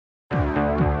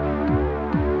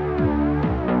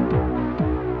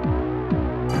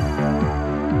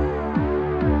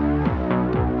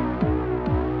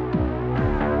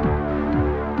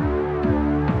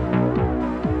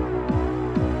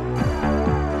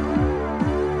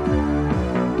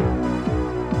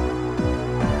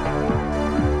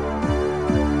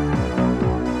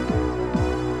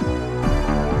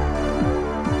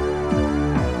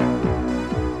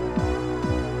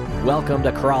welcome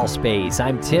to Crawl Space.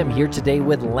 I'm Tim here today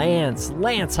with Lance.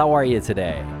 Lance, how are you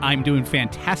today? I'm doing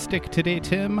fantastic today,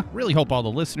 Tim. Really hope all the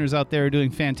listeners out there are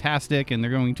doing fantastic, and they're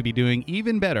going to be doing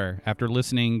even better after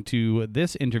listening to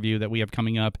this interview that we have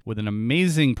coming up with an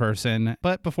amazing person.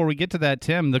 But before we get to that,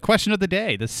 Tim, the question of the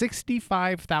day, the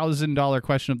 $65,000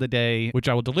 question of the day, which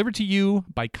I will deliver to you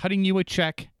by cutting you a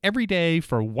check every day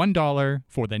for $1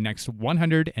 for the next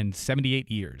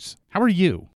 178 years. How are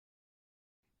you?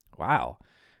 Wow.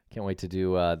 Can't wait to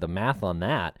do the math on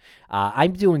that.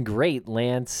 I'm doing great,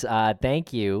 Lance.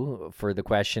 Thank you for the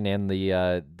question and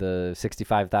the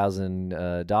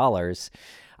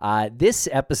 $65,000. This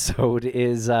episode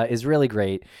is really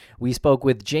great. We spoke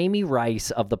with Jamie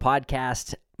Rice of the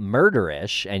podcast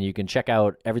Murderish, and you can check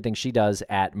out everything she does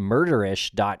at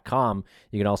murderish.com.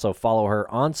 You can also follow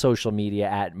her on social media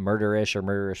at Murderish or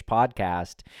Murderish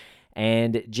Podcast.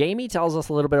 And Jamie tells us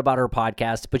a little bit about her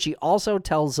podcast, but she also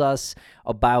tells us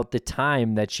about the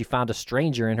time that she found a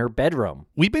stranger in her bedroom.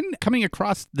 We've been coming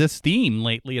across this theme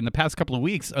lately in the past couple of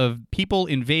weeks of people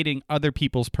invading other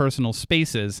people's personal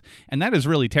spaces, and that is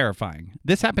really terrifying.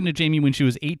 This happened to Jamie when she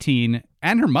was 18,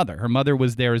 and her mother. Her mother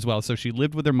was there as well, so she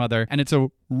lived with her mother, and it's a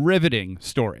riveting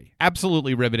story.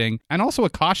 Absolutely riveting, and also a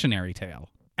cautionary tale.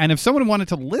 And if someone wanted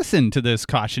to listen to this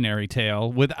cautionary tale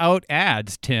without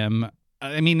ads, Tim,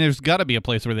 I mean, there's got to be a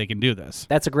place where they can do this.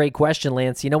 That's a great question,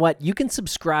 Lance. You know what? You can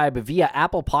subscribe via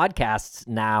Apple Podcasts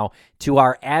now to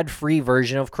our ad-free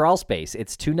version of Crawl Space.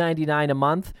 It's $2.99 a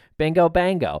month. Bingo,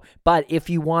 bango. But if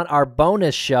you want our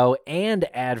bonus show and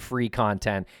ad-free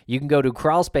content, you can go to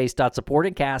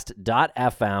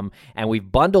crawlspace.supportingcast.fm, and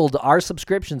we've bundled our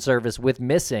subscription service with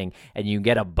Missing, and you can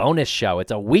get a bonus show.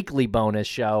 It's a weekly bonus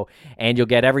show, and you'll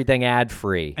get everything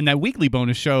ad-free. And that weekly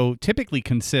bonus show typically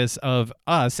consists of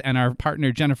us and our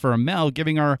partner Jennifer Amell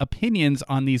giving our opinions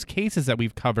on these cases that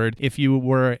we've covered. If you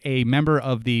were a member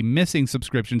of the Missing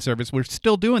subscription service, we're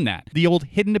still doing that. The old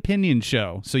Hidden Opinion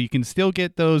show. So you can still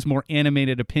get those more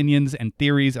animated opinions and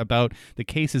theories about the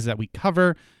cases that we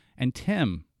cover. And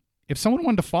Tim, if someone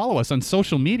wanted to follow us on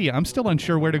social media, I'm still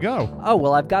unsure where to go. Oh,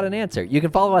 well, I've got an answer. You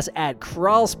can follow us at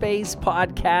Crawl Space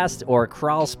Podcast or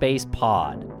Crawl Space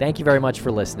Pod. Thank you very much for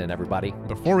listening, everybody.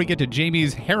 Before we get to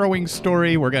Jamie's harrowing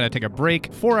story, we're going to take a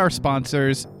break for our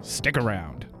sponsors. Stick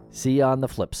around. See you on the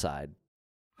flip side.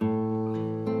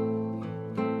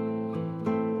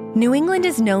 New England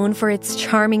is known for its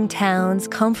charming towns,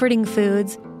 comforting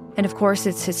foods, and of course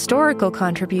its historical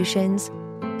contributions.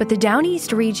 But the Down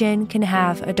East region can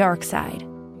have a dark side.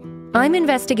 I'm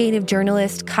investigative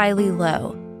journalist Kylie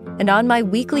Lowe, and on my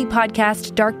weekly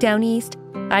podcast, Dark Down East,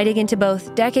 I dig into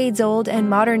both decades-old and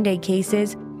modern-day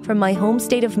cases from my home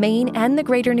state of Maine and the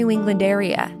greater New England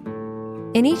area.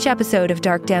 In each episode of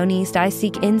Dark Down East, I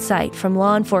seek insight from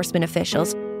law enforcement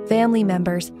officials, family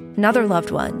members, and other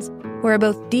loved ones who are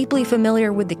both deeply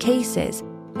familiar with the cases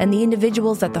and the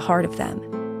individuals at the heart of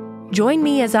them. Join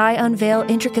me as I unveil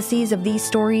intricacies of these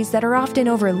stories that are often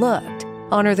overlooked,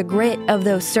 honor the grit of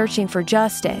those searching for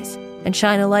justice, and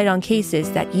shine a light on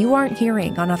cases that you aren't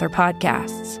hearing on other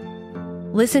podcasts.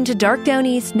 Listen to Dark Down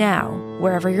East now,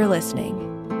 wherever you're listening.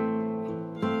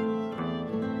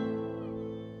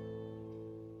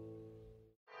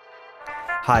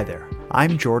 Hi there,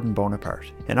 I'm Jordan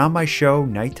Bonaparte, and on my show,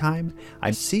 Nighttime,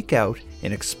 I seek out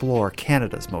and explore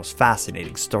Canada's most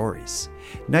fascinating stories.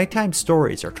 Nighttime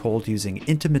stories are told using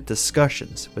intimate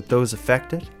discussions with those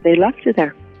affected. They left her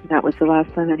there. That was the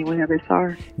last time anyone ever saw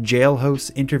her.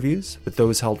 Jailhouse interviews with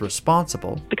those held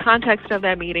responsible. The context of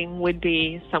that meeting would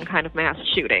be some kind of mass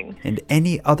shooting. And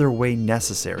any other way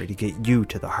necessary to get you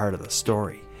to the heart of the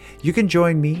story. You can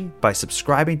join me by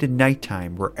subscribing to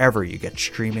Nighttime wherever you get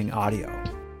streaming audio.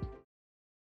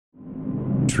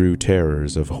 True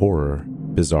terrors of horror,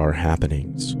 bizarre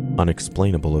happenings,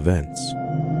 unexplainable events.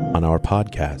 On our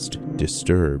podcast,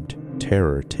 Disturbed,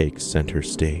 terror takes center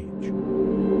stage.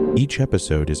 Each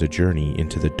episode is a journey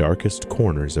into the darkest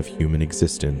corners of human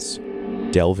existence,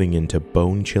 delving into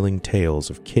bone-chilling tales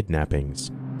of kidnappings,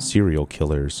 serial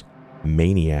killers,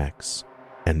 maniacs,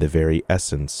 and the very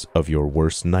essence of your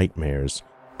worst nightmares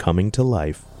coming to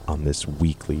life on this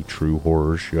weekly true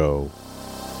horror show.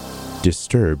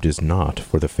 Disturbed is not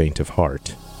for the faint of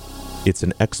heart. It's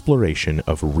an exploration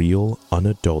of real,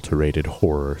 unadulterated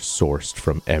horror sourced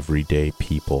from everyday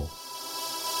people.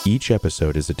 Each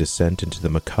episode is a descent into the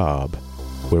macabre,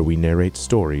 where we narrate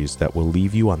stories that will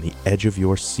leave you on the edge of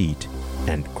your seat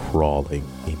and crawling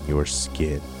in your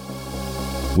skin.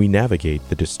 We navigate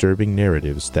the disturbing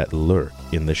narratives that lurk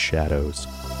in the shadows,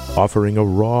 offering a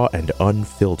raw and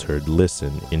unfiltered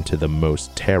listen into the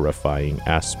most terrifying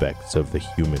aspects of the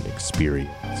human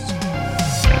experience.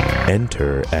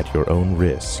 Enter at your own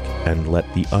risk and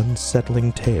let the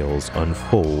unsettling tales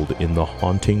unfold in the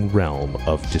haunting realm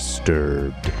of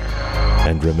Disturbed.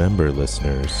 And remember,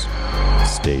 listeners,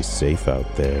 stay safe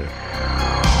out there.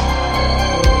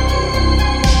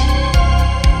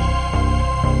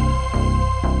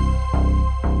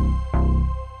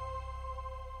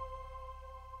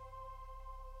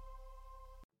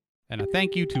 And a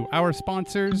thank you to our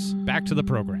sponsors. Back to the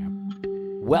program.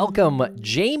 Welcome,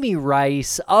 Jamie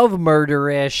Rice of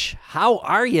Murderish. How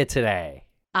are you today?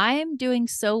 I'm doing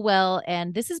so well,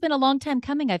 and this has been a long time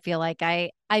coming. I feel like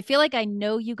I feel like I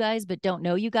know you guys, but don't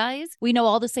know you guys. We know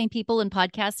all the same people in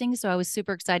podcasting, so I was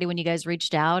super excited when you guys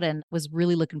reached out and was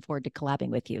really looking forward to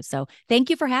collabing with you. So thank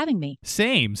you for having me.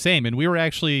 Same. And we were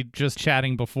actually just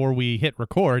chatting before we hit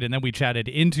record, and then we chatted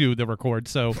into the record.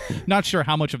 So not sure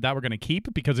how much of that we're going to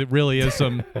keep, because it really is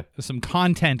some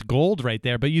content gold right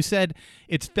there. But you said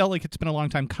it's felt like it's been a long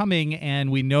time coming,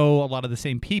 and we know a lot of the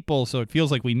same people, so it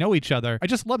feels like we know each other. I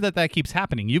just love that keeps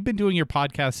happening. You've been doing your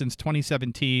podcast since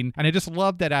 2017, and I just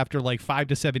love that after like 5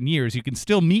 to 7 years, you can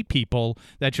still meet people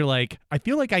that you're like, I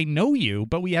feel like I know you,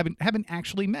 but we haven't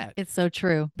actually met. It's so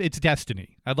true. It's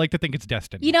destiny. I'd like to think it's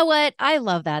destiny. You know what? I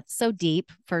love that. So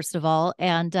deep, first of all.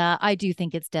 And I do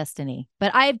think it's destiny.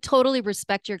 But I totally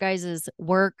respect your guys'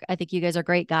 work. I think you guys are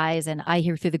great guys. And I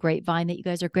hear through the grapevine that you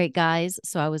guys are great guys.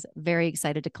 So I was very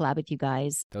excited to collab with you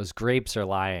guys. Those grapes are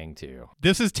lying to you.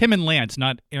 This is Tim and Lance,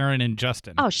 not Aaron and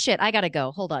Justin. Oh, shit. I got to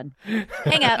go. Hold on.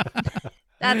 Hang up.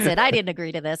 That's it. I didn't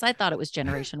agree to this. I thought it was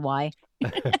Generation Y.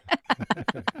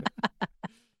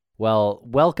 Well,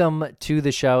 welcome to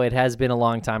the show. It has been a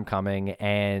long time coming,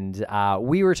 and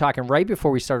we were talking right before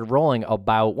we started rolling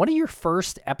about one of your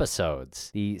first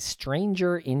episodes, the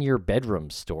Stranger in Your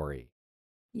Bedroom story.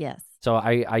 Yes. So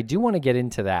I do want to get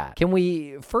into that. Can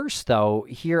we first, though,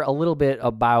 hear a little bit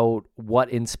about what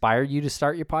inspired you to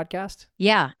start your podcast?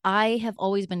 Yeah, I have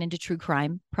always been into true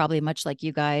crime, probably much like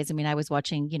you guys. I mean, I was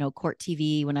watching, court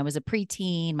TV when I was a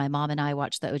preteen. My mom and I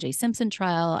watched the O.J. Simpson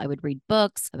trial. I would read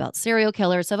books about serial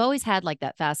killers. So I've always had like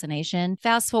that fascination.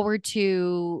 Fast forward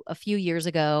to a few years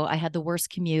ago, I had the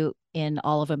worst commute in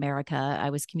all of America.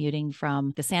 I was commuting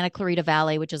from the Santa Clarita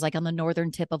Valley, which is like on the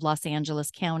northern tip of Los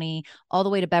Angeles County, all the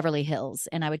way to Beverly Hills.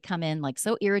 And I would come in like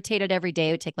so irritated every day.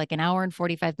 It would take like an hour and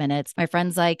 45 minutes. My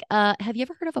friend's like, have you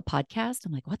ever heard of a podcast?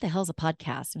 I'm like, what the hell's a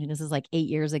podcast? I mean, this is like 8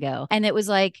 years ago. And it was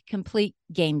like complete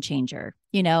game changer,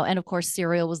 and of course,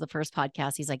 Serial was the first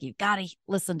podcast. He's like, you've got to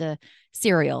listen to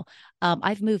Serial.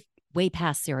 I've moved way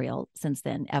past Serial since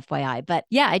then, FYI. But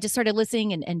yeah, I just started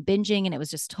listening and binging, and it was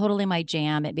just totally my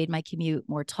jam. It made my commute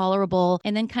more tolerable.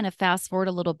 And then kind of fast forward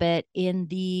a little bit, in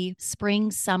the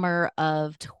spring, summer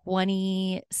of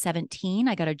 2017,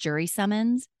 I got a jury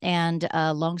summons. And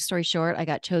long story short, I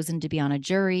got chosen to be on a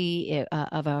jury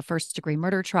of a first-degree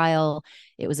murder trial.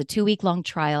 It was a 2-week-long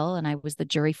trial, and I was the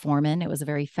jury foreman. It was a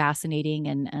very fascinating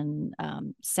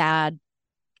and sad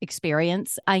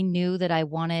experience. I knew that I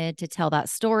wanted to tell that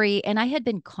story, and I had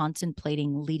been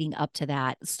contemplating leading up to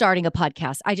that, starting a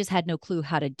podcast. I just had no clue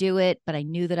how to do it, but I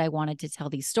knew that I wanted to tell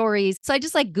these stories. So I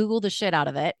just like Googled the shit out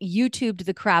of it, YouTubed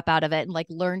the crap out of it, and like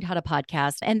learned how to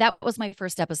podcast. And that was my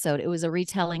first episode. It was a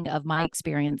retelling of my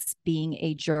experience being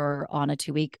a juror on a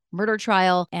 2-week murder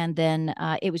trial. And then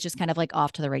it was just kind of like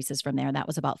off to the races from there. And that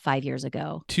was about 5 years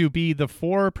ago. To be the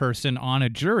 4-person on a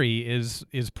jury is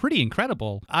pretty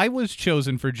incredible. I was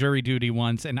chosen for jury duty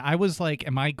once, and I was like,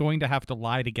 am I going to have to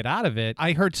lie to get out of it?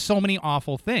 I heard so many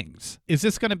awful things. Is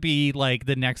this going to be like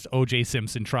the next O.J.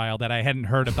 Simpson trial that I hadn't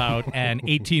heard about, and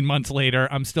 18 months later,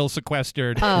 I'm still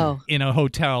sequestered in a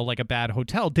hotel, like a bad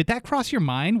hotel? Did that cross your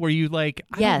mind? Were you like,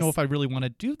 I don't know if I really want to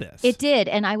do this? It did.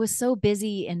 And I was so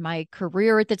busy in my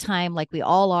career at the time, like we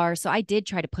all are. So I did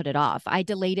try to put it off. I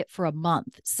delayed it for a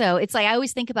month. So it's like, I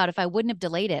always think about, if I wouldn't have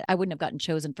delayed it, I wouldn't have gotten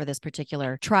chosen for this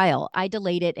particular trial. I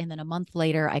delayed it. And then a month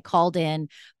later, I called in,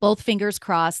 both fingers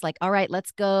crossed, like, all right, let's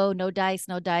go. No dice,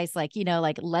 no dice. Like,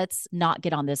 like, let's not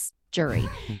get on this jury.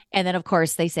 And then, of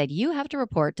course, they said, you have to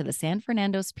report to the San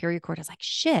Fernando Superior Court. I was like,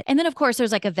 shit. And then, of course,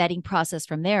 there's like a vetting process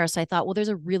from there. So I thought, well, there's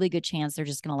a really good chance they're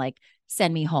just going to like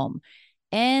send me home.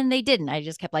 And they didn't. I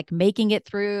just kept like making it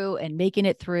through.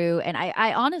 And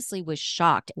I honestly was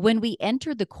shocked. When we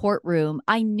entered the courtroom,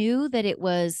 I knew that it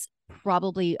was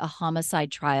probably a homicide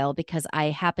trial because I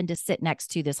happened to sit next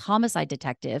to this homicide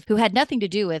detective who had nothing to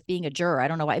do with being a juror. I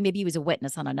don't know why. Maybe he was a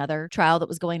witness on another trial that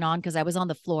was going on, because I was on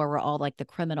the floor where all like the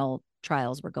criminal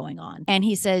trials were going on. And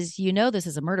he says, this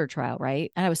is a murder trial,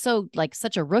 right? And I was so like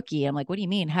such a rookie. I'm like, what do you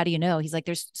mean? How do you know? He's like,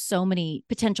 there's so many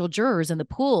potential jurors in the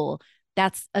pool.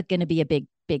 That's going to be a big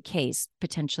big case,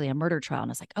 potentially a murder trial. And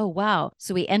I was like, oh, wow.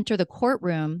 So we enter the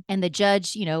courtroom and the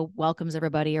judge, welcomes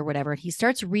everybody or whatever. He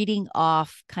starts reading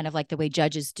off kind of like the way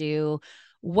judges do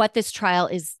what this trial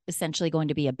is essentially going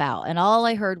to be about. And all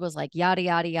I heard was like, yada,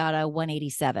 yada, yada,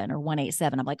 187 or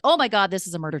 187. I'm like, oh my God, this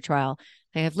is a murder trial.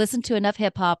 I have listened to enough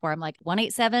hip hop where I'm like,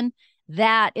 187,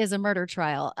 that is a murder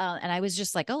trial. And I was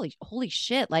just like, holy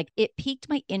shit. Like it piqued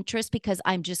my interest because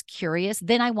I'm just curious.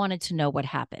 Then I wanted to know what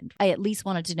happened. I at least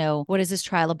wanted to know, what is this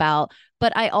trial about?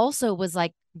 But I also was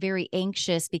like very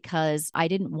anxious because I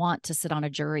didn't want to sit on a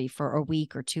jury for a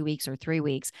week or 2 weeks or 3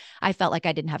 weeks. I felt like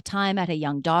I didn't have time. I had a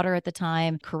young daughter at the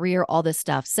time, career, all this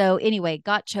stuff. So anyway,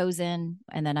 got chosen.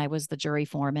 And then I was the jury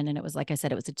foreman. And it was, like I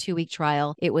said, it was a 2-week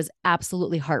trial. It was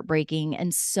absolutely heartbreaking.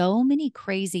 And so many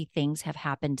crazy things have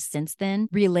happened since then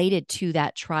related to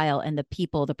that trial and the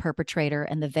people, the perpetrator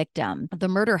and the victim. The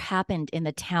murder happened in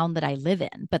the town that I live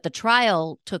in, but the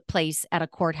trial took place at a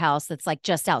courthouse that's like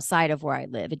just outside of where I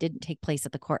live. It didn't take place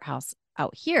at the courthouse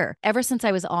out here. Ever since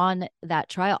I was on that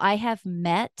trial, I have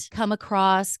come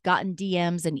across, gotten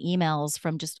DMs and emails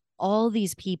from just all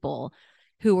these people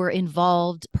who were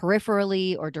involved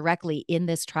peripherally or directly in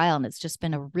this trial. And it's just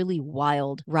been a really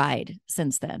wild ride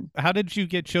since then. How did you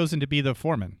get chosen to be the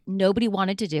foreman? Nobody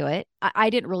wanted to do it. I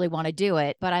didn't really want to do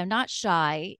it, but I'm not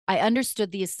shy. I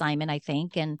understood the assignment, I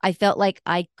think, and I felt like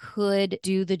I could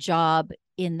do the job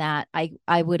in that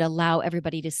I would allow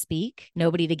everybody to speak,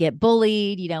 nobody to get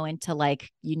bullied, into like,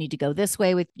 you need to go this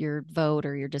way with your vote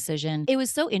or your decision. It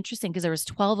was so interesting because there was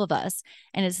 12 of us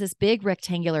and it's this big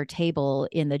rectangular table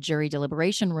in the jury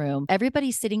deliberation room.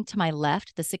 Everybody sitting to my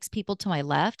left, the 6 people to my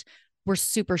left, were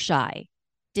super shy,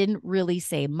 didn't really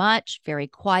say much, very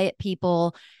quiet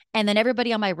people. And then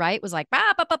everybody on my right was like,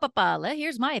 bah, bah, bah, bah, bah.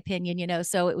 Here's my opinion,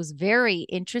 So it was very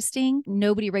interesting.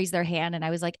 Nobody raised their hand. And I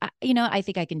was like, I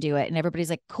think I can do it. And everybody's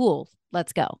like, cool,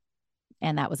 let's go.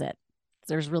 And that was it.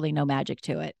 There's really no magic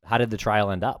to it. How did the trial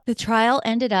end up? The trial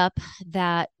ended up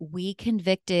that we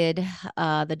convicted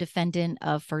the defendant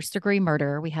of first-degree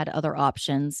murder. We had other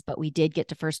options, but we did get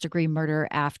to first-degree murder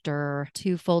after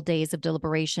 2 full days of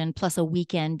deliberation, plus a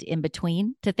weekend in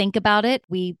between to think about it.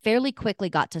 We fairly quickly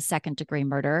got to second-degree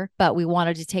murder, but we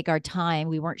wanted to take our time.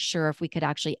 We weren't sure if we could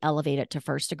actually elevate it to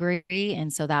first-degree.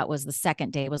 And so that was the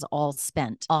second day, was all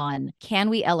spent on, can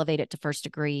we elevate it to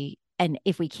first-degree? And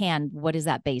if we can, what is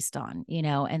that based on?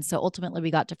 And so ultimately we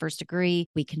got to first degree.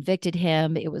 We convicted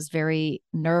him. It was very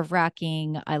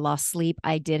nerve-wracking. I lost sleep.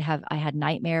 I had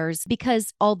nightmares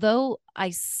because although I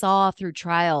saw through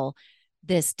trial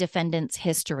this defendant's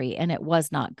history and it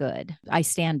was not good, I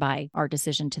stand by our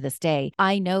decision to this day.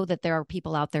 I know that there are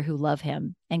people out there who love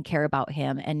him and care about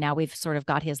him. And now we've sort of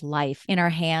got his life in our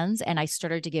hands. And I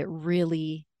started to get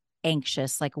really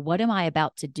anxious. Like, what am I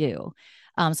about to do?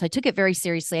 So I took it very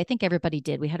seriously. I think everybody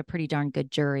did. We had a pretty darn good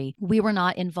jury. We were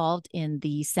not involved in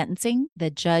the sentencing.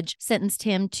 The judge sentenced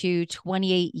him to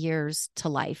 28 years to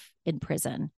life in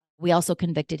prison. We also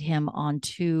convicted him on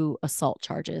 2 assault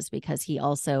charges because he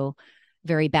also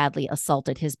very badly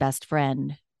assaulted his best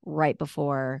friend right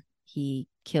before he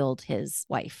killed his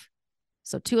wife.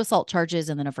 So 2 assault charges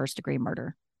and then a first-degree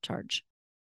murder charge.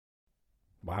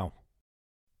 Wow.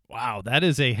 Wow, that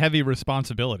is a heavy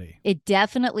responsibility. It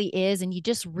definitely is. And you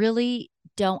just really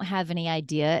don't have any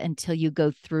idea until you go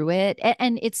through it.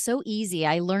 And it's so easy.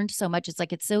 I learned so much. It's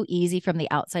like, it's so easy from the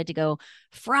outside to go,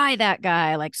 fry that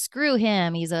guy, like, screw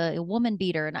him. He's a woman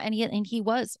beater. And he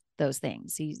was those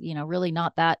things. He's, really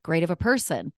not that great of a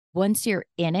person. Once you're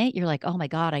in it, you're like, oh my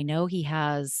God, I know he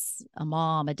has a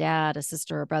mom, a dad, a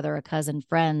sister, a brother, a cousin,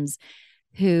 friends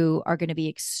who are going to be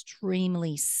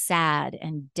extremely sad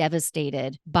and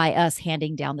devastated by us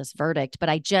handing down this verdict. But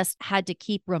I just had to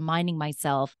keep reminding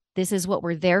myself, this is what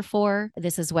we're there for.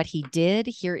 This is what he did.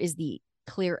 Here is the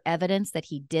clear evidence that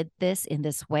he did this in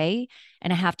this way.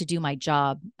 And I have to do my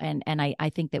job. And I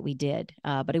think that we did.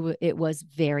 But it was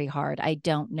very hard. I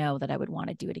don't know that I would want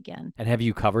to do it again. And have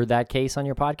you covered that case on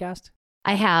your podcast?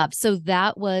 I have. So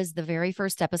that was the very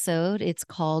first episode. It's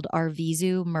called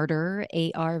Arvizu Murder,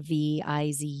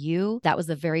 Arvizu. That was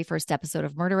the very first episode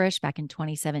of Murderish back in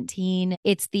 2017.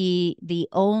 It's the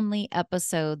only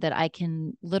episode that I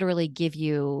can literally give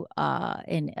you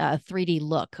in a 3D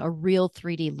look, a real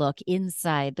 3D look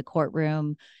inside the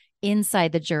courtroom,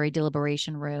 inside the jury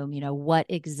deliberation room, what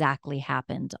exactly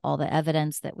happened, all the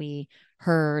evidence that we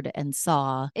heard and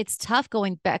saw. It's tough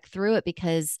going back through it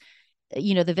because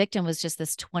the victim was just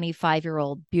this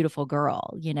 25-year-old beautiful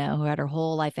girl, who had her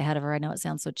whole life ahead of her. I know it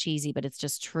sounds so cheesy, but it's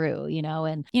just true,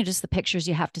 and, just the pictures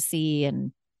you have to see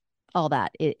and all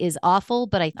that. It is awful,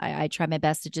 but I try my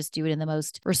best to just do it in the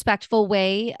most respectful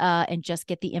way, and just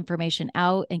get the information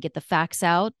out and get the facts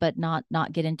out, but not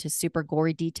get into super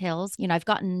gory details. I've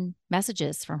gotten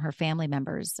messages from her family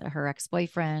members, her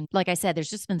ex-boyfriend. Like I said, there's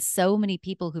just been so many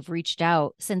people who've reached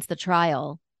out since the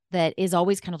trial that is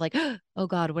always kind of like, oh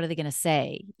God, what are they going to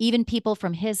say? Even people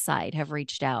from his side have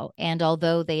reached out. And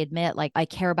although they admit, like, I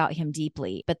care about him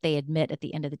deeply, but they admit at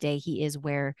the end of the day, he is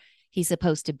where he's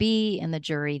supposed to be. And the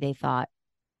jury, they thought,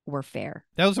 were fair.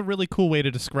 That was a really cool way to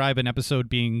describe an episode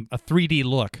being a 3D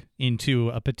look into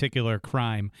a particular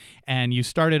crime. And you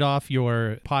started off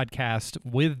your podcast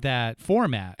with that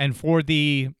format. And for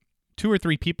the 2 or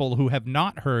 3 people who have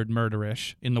not heard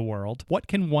Murderish in the world, what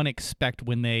can one expect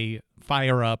when they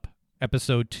fire up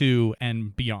episode 2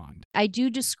 and beyond? I do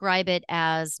describe it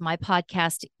as my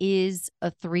podcast is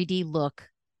a 3D look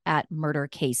at murder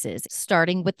cases,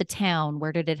 starting with the town.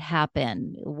 Where did it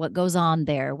happen? What goes on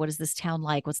there? What is this town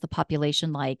like? What's the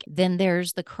population like? Then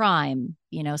there's the crime.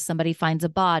 Somebody finds a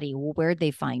body. Where'd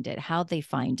they find it? How'd they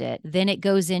find it? Then it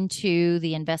goes into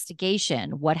the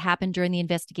investigation. What happened during the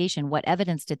investigation? What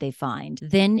evidence did they find?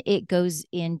 Then it goes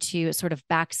into, it sort of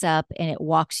backs up and it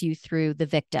walks you through the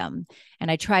victim.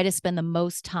 And I try to spend the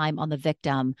most time on the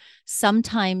victim.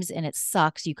 Sometimes, and it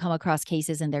sucks, you come across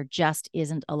cases and there just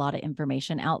isn't a lot of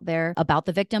information out there about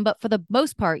the victim. But for the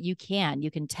most part, you can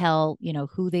tell,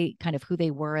 who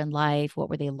they were in life. What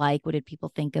were they like? What did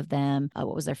people think of them?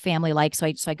 What was their family like?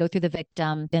 So I go through the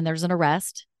victim, then there's an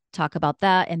arrest, talk about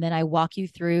that. And then I walk you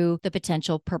through the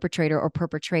potential perpetrator or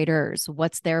perpetrators.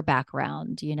 What's their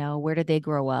background? Where did they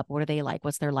grow up? What are they like?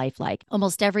 What's their life like?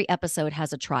 Almost every episode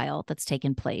has a trial that's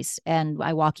taken place. And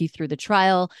I walk you through the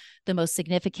trial, the most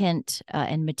significant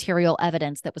and material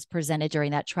evidence that was presented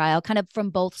during that trial, kind of from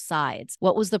both sides.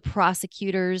 What was the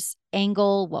prosecutor's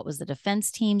angle? What was the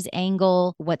defense team's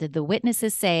angle? What did the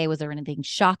witnesses say? Was there anything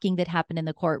shocking that happened in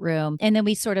the courtroom? And then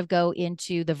we sort of go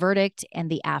into the verdict and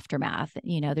the aftermath.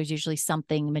 There's usually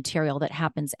something material that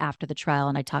happens after the trial,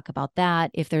 and I talk about that.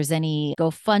 If there's any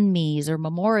GoFundMes or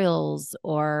memorials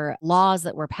or laws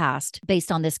that were passed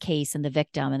based on this case and the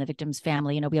victim's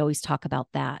family, we always talk about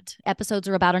that. Episodes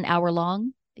are about an hour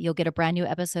long. You'll get a brand new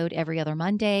episode every other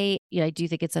Monday. I do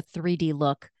think it's a 3D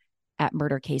look at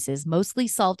murder cases, mostly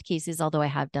solved cases, although I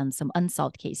have done some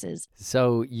unsolved cases.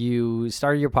 So you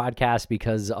started your podcast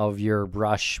because of your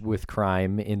brush with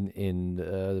crime in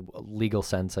legal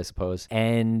sense, I suppose.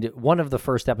 And one of the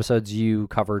first episodes you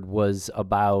covered was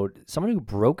about someone who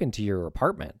broke into your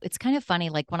apartment. It's kind of funny.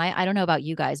 Like when I don't know about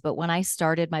you guys, but when I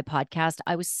started my podcast,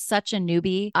 I was such a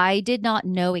newbie. I did not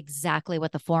know exactly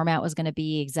what the format was going to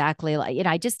be exactly.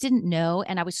 I just didn't know.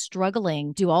 And I was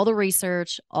struggling, do all the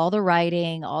research, all the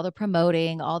writing, all the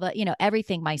promoting, all the,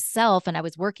 everything myself. And I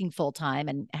was working full time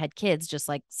and had kids, just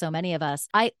like so many of us.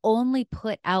 I only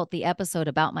put out the episode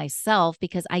about myself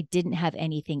because I didn't have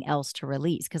anything else to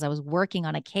release, because I was working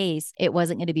on a case. It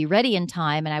wasn't going to be ready in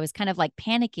time. And I was kind of like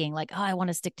panicking, like, oh, I want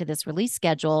to stick to this release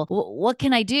schedule. What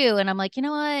can I do? And I'm like, you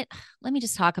know what? Let me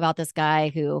just talk about this guy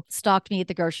who stalked me at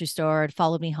the grocery store and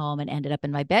followed me home and ended up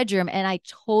in my bedroom. And I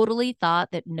totally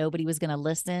thought that nobody was going to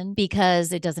listen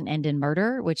because it doesn't end in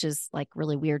murder, which is like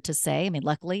really weird to say. I mean,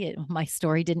 luckily my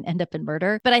story didn't end up in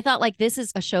murder, but I thought, like, this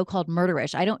is a show called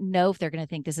Murderish. I don't know if they're going to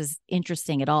think this is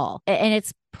interesting at all. And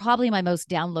it's probably my most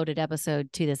downloaded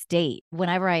episode to this date.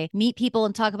 Whenever I meet people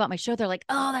and talk about my show, they're like,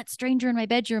 oh, that stranger in my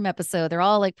bedroom episode. They're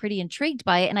all like pretty intrigued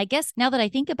by it. And I guess now that I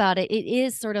think about it, it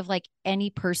is sort of like any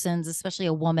person's, especially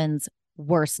a woman's,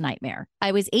 worst nightmare.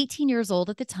 I was 18 years old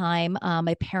at the time.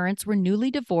 My parents were newly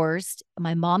divorced.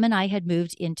 My mom and I had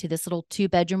moved into this little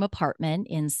 2-bedroom apartment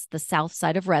in the south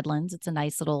side of Redlands. It's a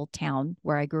nice little town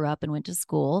where I grew up and went to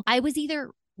school. I was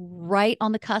either right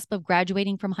on the cusp of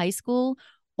graduating from high school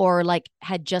or like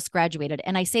had just graduated.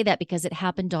 And I say that because it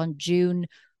happened on June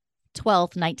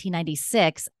 12th,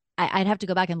 1996. I'd have to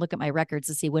go back and look at my records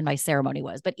to see when my ceremony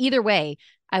was. But either way,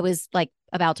 I was like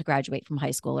about to graduate from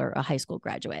high school, or a high school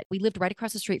graduate. We lived right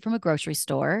across the street from a grocery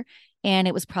store, and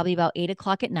it was probably about 8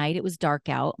 o'clock at night. It was dark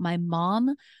out. My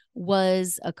mom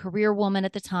was a career woman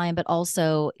at the time, but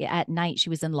also at night she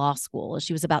was in law school.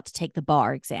 She was about to take the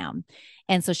bar exam.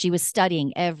 And so she was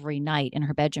studying every night in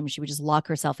her bedroom. She would just lock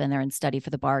herself in there and study for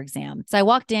the bar exam. So I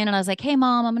walked in and I was like, hey,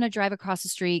 Mom, I'm going to drive across the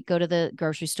street, go to the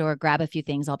grocery store, grab a few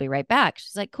things. I'll be right back.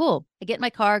 She's like, cool. I get in my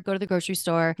car, go to the grocery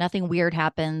store. Nothing weird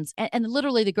happens. And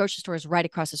literally the grocery store is right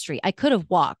across the street. I could have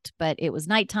walked, but it was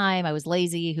nighttime. I was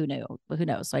lazy. Who knew? Who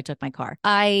knows? So I took my car.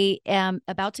 I am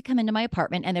about to come into my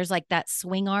apartment, and there's like that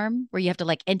swing arm where you have to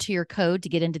like enter your code to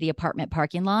get into the apartment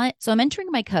parking lot. So I'm entering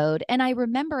my code. And I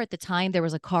remember at the time there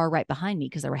was a car right behind me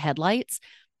because there were headlights.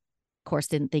 Of course,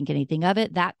 didn't think anything of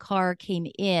it. That car came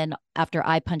in after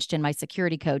I punched in my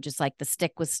security code, just like the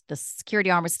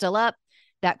security arm was still up.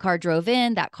 That car drove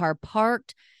in, that car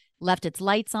parked, left its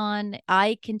lights on.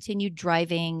 I continued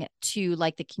driving to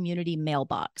like the community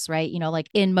mailbox, right? You know, like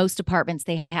in most apartments,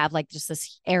 they have like just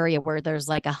this area where there's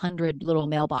like 100 little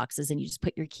mailboxes and you just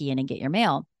put your key in and get your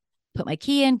mail. Put my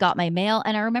key in, got my mail.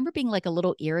 And I remember being like a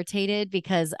little irritated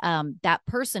because that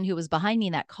person who was behind me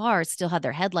in that car still had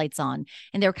their headlights on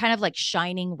and they were kind of like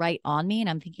shining right on me. And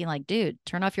I'm thinking like, dude,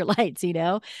 turn off your lights, you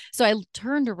know? So I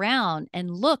turned around and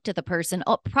looked at the person.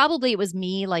 Oh, probably it was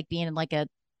me like being like a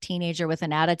teenager with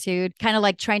an attitude, kind of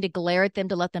like trying to glare at them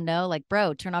to let them know like,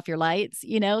 bro, turn off your lights,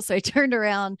 you know? So I turned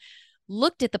around,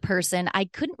 looked at the person. I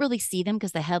couldn't really see them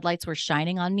because the headlights were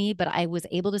shining on me, but I was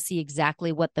able to see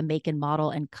exactly what the make and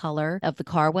model and color of the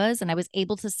car was. And I was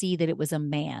able to see that it was a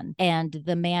man. And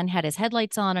the man had his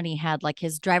headlights on and he had like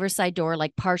his driver's side door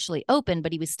like partially open,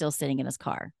 but he was still sitting in his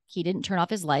car. He didn't turn off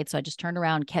his lights. So I just turned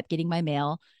around, kept getting my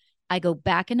mail. I go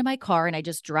back into my car and I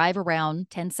just drive around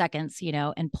 10 seconds, you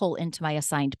know, and pull into my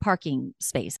assigned parking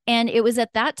space. And it was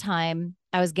at that time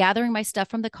I was gathering my stuff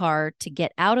from the car to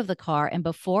get out of the car. And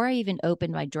before I even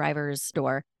opened my driver's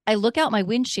door, I look out my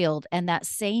windshield and that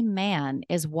same man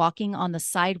is walking on the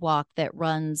sidewalk that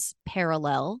runs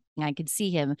parallel. And I could see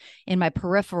him in my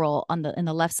peripheral in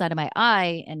the left side of my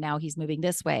eye. And now he's moving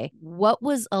this way. What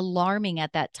was alarming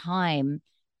at that time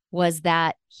was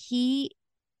that he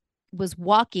was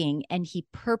walking and he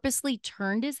purposely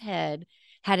turned his head,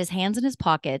 had his hands in his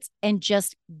pockets, and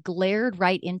just glared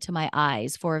right into my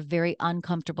eyes for a very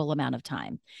uncomfortable amount of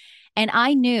time. And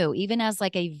I knew, even as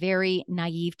like a very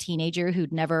naive teenager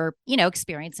who'd never, you know,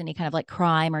 experienced any kind of like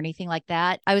crime or anything like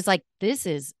that, I was like, this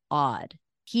is odd.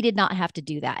 He did not have to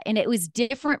do that. And it was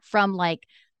different from like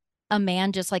a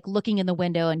man just like looking in the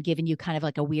window and giving you kind of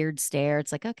like a weird stare.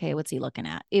 It's like, okay, what's he looking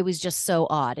at? It was just so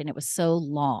odd. And it was so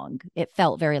long. It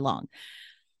felt very long.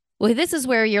 Well, this is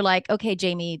where you're like, okay,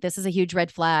 Jamie, this is a huge red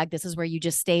flag. This is where you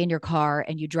just stay in your car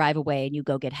and you drive away and you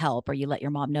go get help, or you let your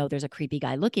mom know there's a creepy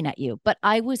guy looking at you. But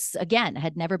I was, again,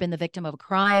 had never been the victim of a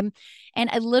crime. And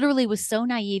I literally was so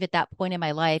naive at that point in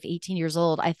my life, 18 years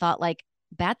old. I thought like,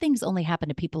 bad things only happen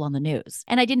to people on the news.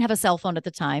 And I didn't have a cell phone at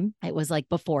the time. It was like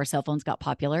before cell phones got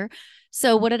popular.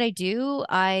 So what did I do?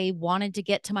 I wanted to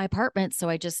get to my apartment. So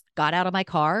I just got out of my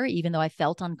car, even though I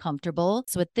felt uncomfortable.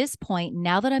 So at this point,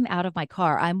 now that I'm out of my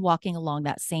car, I'm walking along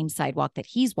that same sidewalk that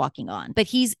he's walking on. But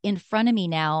he's in front of me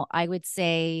now, I would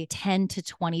say 10 to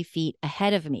 20 feet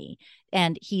ahead of me.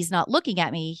 And he's not looking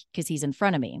at me because he's in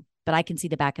front of me, but I can see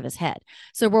the back of his head.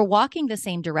 So we're walking the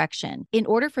same direction. In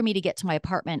order for me to get to my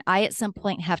apartment, I at some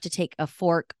point have to take a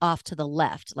fork off to the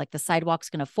left. Like the sidewalk's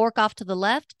going to fork off to the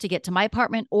left to get to my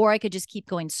apartment, or I could just keep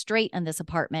going straight in this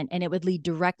apartment and it would lead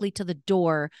directly to the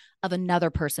door of another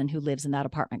person who lives in that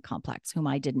apartment complex, whom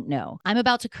I didn't know. I'm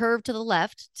about to curve to the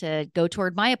left to go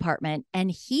toward my apartment, and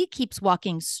he keeps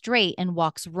walking straight and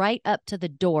walks right up to the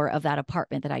door of that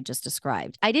apartment that I just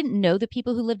described. I didn't know the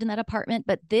people who lived in that apartment,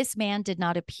 but this man did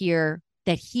not appear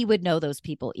that he would know those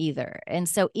people either. And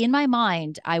so in my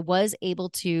mind, I was able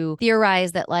to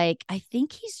theorize that, like, I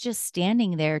think he's just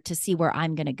standing there to see where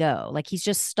I'm going to go. Like, he's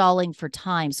just stalling for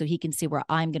time so he can see where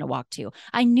I'm going to walk to.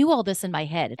 I knew all this in my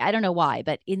head. I don't know why,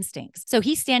 but instincts. So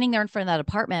he's standing there in front of that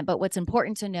apartment. But what's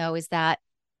important to know is that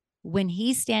when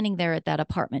he's standing there at that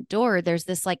apartment door, there's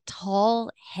this like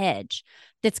tall hedge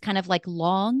that's kind of like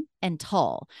long and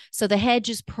tall. So the hedge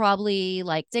is probably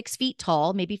like 6 feet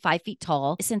tall, maybe 5 feet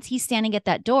tall. Since he's standing at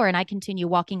that door and I continue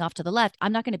walking off to the left,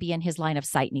 I'm not going to be in his line of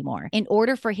sight anymore. In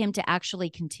order for him to actually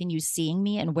continue seeing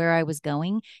me and where I was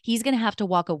going, he's going to have to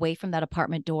walk away from that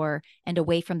apartment door and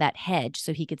away from that hedge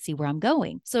so he could see where I'm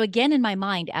going. So again, in my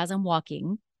mind, as I'm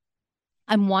walking,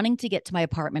 I'm wanting to get to my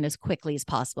apartment as quickly as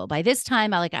possible. By this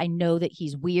time, I know that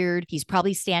he's weird. He's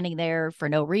probably standing there for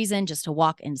no reason, just to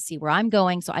walk and see where I'm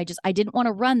going. So I didn't want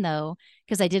to run though,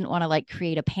 because I didn't want to like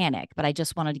create a panic, but I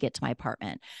just wanted to get to my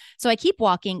apartment. So I keep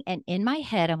walking, and in my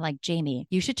head, I'm like, Jamie,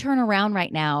 you should turn around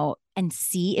right now and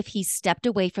see if he stepped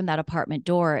away from that apartment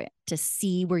door to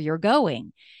see where you're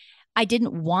going. I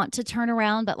didn't want to turn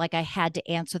around, but like I had to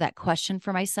answer that question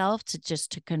for myself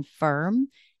to confirm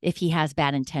if he has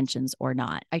bad intentions or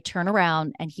not. I turn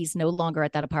around and he's no longer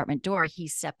at that apartment door. He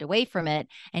stepped away from it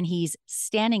and he's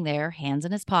standing there, hands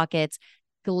in his pockets,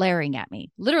 glaring at me,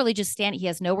 literally just standing. He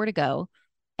has nowhere to go.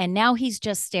 And now he's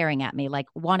just staring at me, like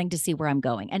wanting to see where I'm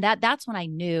going. And that's when I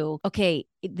knew, okay,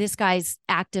 this guy's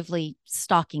actively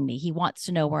stalking me. He wants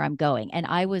to know where I'm going. And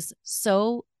I was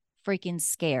so freaking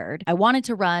scared. I wanted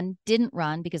to run, didn't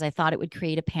run because I thought it would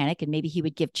create a panic and maybe he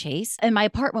would give chase. And my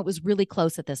apartment was really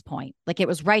close at this point. Like it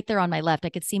was right there on my left. I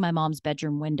could see my mom's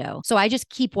bedroom window. So I just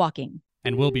keep walking.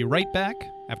 And we'll be right back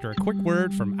after a quick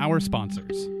word from our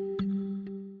sponsors.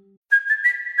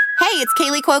 Hey, it's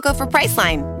Kaylee Cuoco for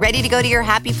Priceline. Ready to go to your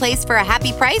happy place for a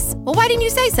happy price? Well, why didn't you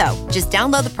say so? Just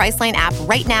download the Priceline app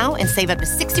right now and save up to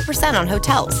 60% on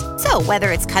hotels. So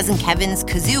whether it's Cousin Kevin's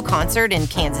Kazoo Concert in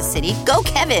Kansas City, go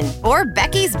Kevin, or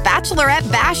Becky's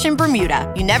Bachelorette Bash in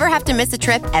Bermuda, you never have to miss a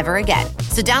trip ever again.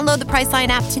 So download the Priceline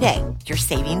app today. Your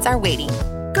savings are waiting.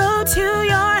 Go to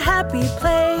your happy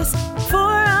place for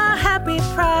a happy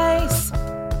price.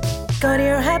 Go to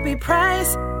your happy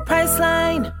price,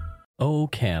 Priceline. Oh,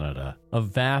 Canada, a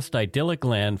vast, idyllic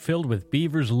land filled with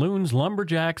beavers, loons,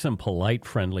 lumberjacks, and polite,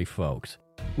 friendly folks.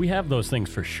 We have those things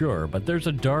for sure, but there's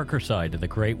a darker side to the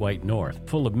Great White North,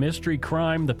 full of mystery,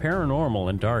 crime, the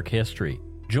paranormal, and dark history.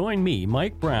 Join me,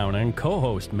 Mike Brown, and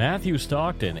co-host Matthew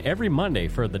Stockton every Monday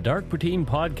for the Dark Poutine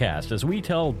Podcast as we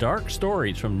tell dark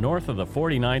stories from north of the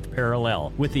 49th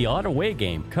parallel, with the Ottawa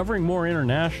game covering more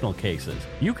international cases.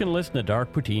 You can listen to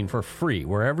Dark Poutine for free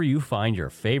wherever you find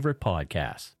your favorite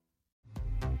podcasts.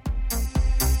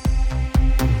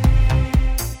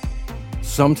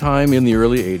 Sometime in the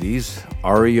early 80s,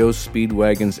 REO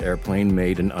Speedwagon's airplane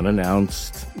made an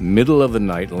unannounced,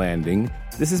 middle-of-the-night landing.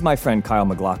 This is my friend Kyle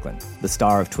MacLachlan, the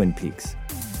star of Twin Peaks.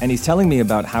 And he's telling me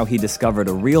about how he discovered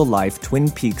a real-life Twin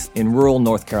Peaks in rural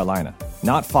North Carolina,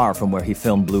 not far from where he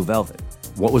filmed Blue Velvet.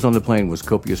 What was on the plane was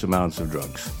copious amounts of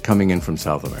drugs coming in from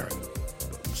South America.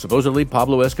 Supposedly,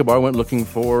 Pablo Escobar went looking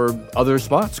for other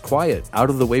spots, quiet,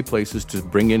 out-of-the-way places to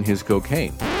bring in his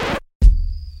cocaine.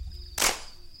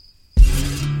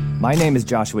 My name is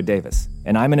Joshua Davis,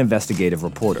 and I'm an investigative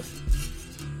reporter.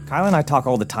 Kyle and I talk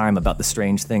all the time about the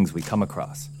strange things we come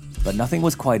across, but nothing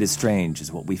was quite as strange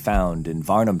as what we found in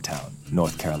Varnamtown,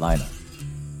 North Carolina.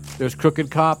 There's crooked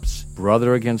cops,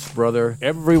 brother against brother.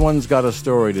 Everyone's got a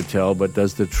story to tell, but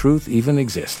does the truth even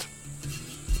exist?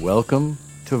 Welcome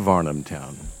to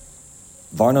Varnamtown.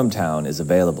 Varnamtown is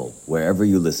available wherever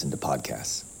you listen to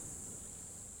podcasts.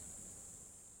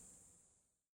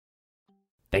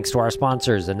 Thanks to our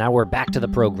sponsors, and now we're back to the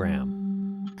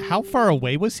program. How far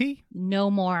away was he?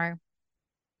 No more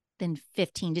than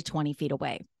 15 to 20 feet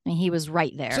away. I mean, he was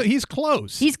right there. So he's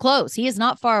close. He's close. He is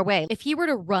not far away. If he were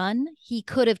to run, he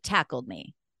could have tackled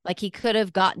me. Like he could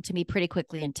have gotten to me pretty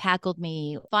quickly and tackled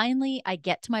me. Finally, I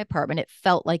get to my apartment. It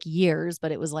felt like years,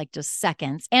 but it was like just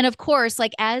seconds. And of course,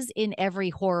 like as in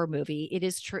every horror movie, it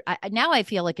is true. Now I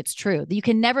feel like it's true. You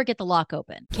can never get the lock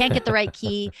open. Can't get the right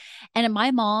key. And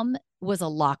my mom was a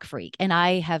lock freak, and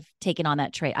I have taken on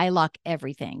that trait. I lock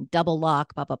everything, double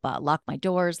lock, lock my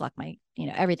doors, lock my,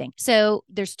 everything. So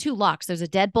there's two locks. There's a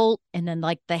deadbolt and then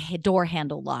like the door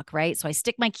handle lock, right? So I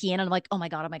stick my key in and I'm like, oh my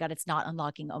God, it's not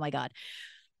unlocking. Oh my God.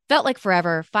 Felt like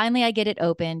forever. Finally, I get it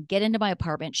open, get into my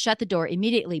apartment, shut the door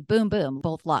immediately. Boom, boom,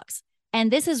 both locks.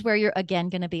 And this is where you're again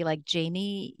going to be like,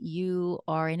 Jamie, you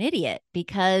are an idiot,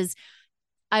 because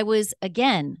I was,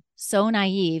 again, so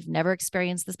naive, never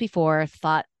experienced this before,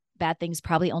 thought bad things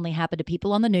probably only happen to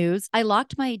people on the news. I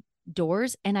locked my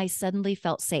doors and I suddenly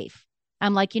felt safe.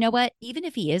 I'm like, you know what? Even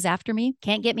if he is after me,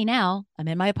 can't get me now. I'm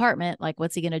in my apartment. Like,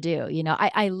 what's he going to do?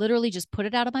 I literally just put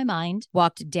it out of my mind,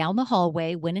 walked down the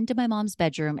hallway, went into my mom's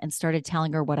bedroom and started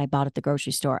telling her what I bought at the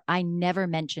grocery store. I never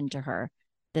mentioned to her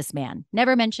this man,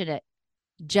 never mentioned it.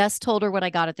 Just told her what I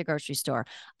got at the grocery store.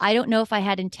 I don't know if I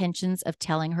had intentions of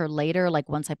telling her later, like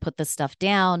once I put this stuff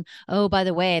down, oh, by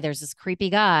the way, there's this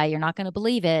creepy guy. You're not going to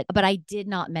believe it. But I did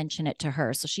not mention it to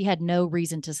her. So she had no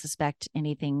reason to suspect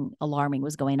anything alarming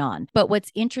was going on. But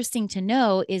what's interesting to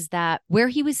know is that where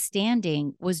he was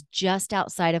standing was just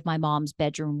outside of my mom's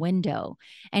bedroom window.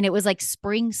 And it was like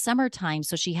spring, summertime.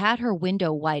 So she had her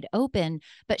window wide open,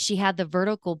 but she had the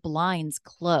vertical blinds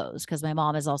closed because my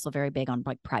mom is also very big on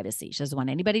like privacy. She doesn't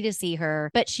want anybody to see her,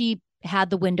 but she had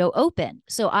the window open.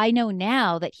 So I know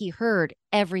now that he heard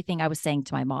everything I was saying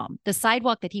to my mom. The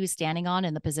sidewalk that he was standing on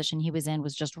and the position he was in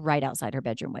was just right outside her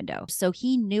bedroom window. So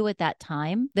he knew at that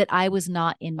time that I was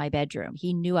not in my bedroom.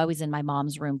 He knew I was in my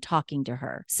mom's room talking to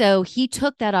her. So he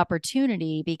took that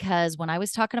opportunity, because when I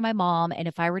was talking to my mom, and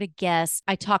if I were to guess,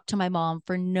 I talked to my mom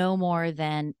for no more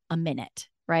than a minute.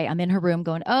 Right. I'm in her room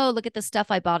going, oh, look at the stuff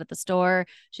I bought at the store.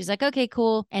 She's like, okay,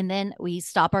 cool. And then we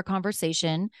stop our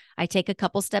conversation. I take a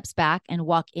couple steps back and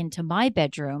walk into my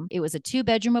bedroom. It was a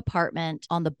 2-bedroom apartment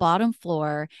on the bottom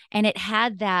floor. And it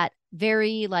had that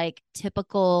very like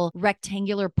typical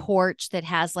rectangular porch that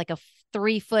has like a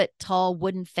 3-foot tall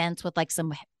wooden fence with like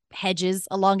some hedges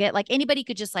along it. Like anybody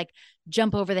could just like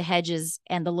jump over the hedges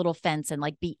and the little fence and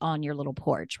like be on your little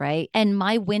porch, right? And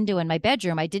my window in my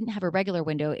bedroom, I didn't have a regular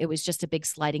window. It was just a big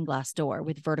sliding glass door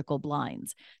with vertical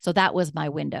blinds. So that was my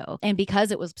window. And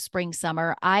because it was spring,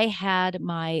 summer, I had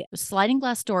my sliding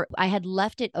glass door. I had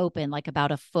left it open like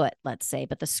about a foot, let's say,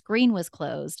 but the screen was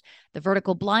closed. The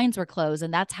vertical blinds were closed.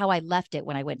 And that's how I left it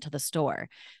when I went to the store.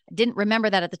 I didn't remember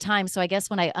that at the time. So I guess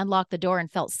when I unlocked the door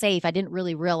and felt safe, I didn't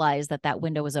really realize that that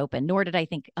window was open, nor did I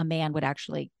think a man would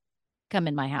actually come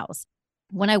in my house.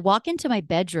 When I walk into my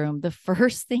bedroom, the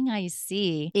first thing I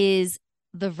see is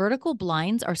the vertical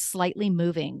blinds are slightly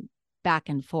moving back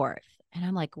and forth. And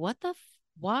I'm like,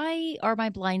 why are my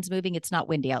blinds moving? It's not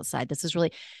windy outside. This is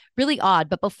really, really odd.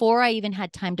 But before I even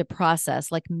had time to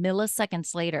process, like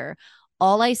milliseconds later,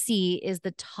 all I see is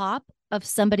the top of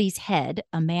somebody's head,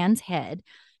 a man's head,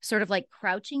 sort of like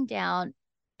crouching down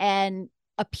and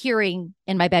appearing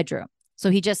in my bedroom. So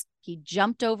he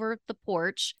jumped over the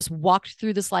porch, just walked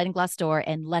through the sliding glass door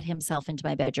and let himself into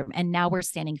my bedroom. And now we're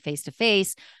standing face to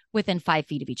face within 5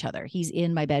 feet of each other. He's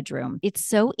in my bedroom. It's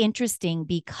so interesting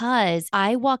because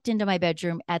I walked into my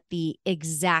bedroom at the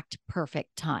exact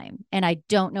perfect time. And I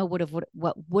don't know what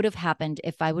would have happened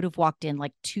if I would have walked in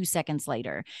like 2 seconds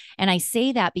later. And I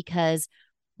say that because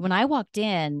when I walked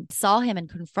in, saw him and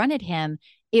confronted him,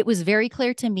 it was very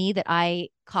clear to me that I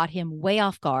caught him way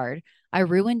off guard. I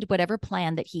ruined whatever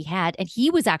plan that he had. And he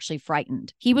was actually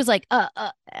frightened. He was like,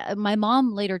 my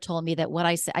mom later told me that what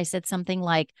I said something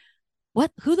like,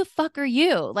 who the fuck are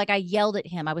you? Like I yelled at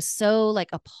him. I was so like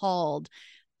appalled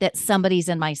that somebody's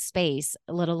in my space,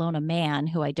 let alone a man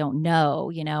who I don't know,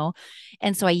 you know?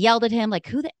 And so I yelled at him like,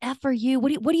 who the F are you?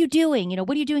 What are you doing? You know,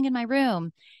 what are you doing in my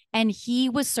room? And he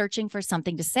was searching for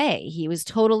something to say. He was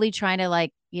totally trying to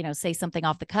like, you know, say something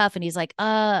off the cuff. And he's like,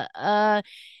 and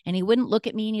he wouldn't look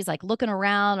at me. And he's like looking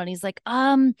around and he's like,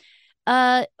 I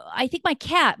think my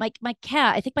cat like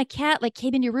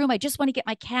came in your room. I just want to get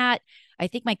my cat. I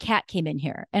think my cat came in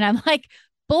here. And I'm like,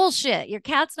 bullshit. Your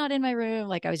cat's not in my room.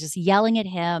 Like I was just yelling at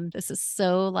him. This is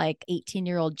so like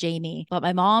 18-year-old Jamie. But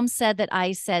my mom said that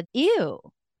I said, ew.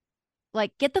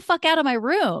 Like, get the fuck out of my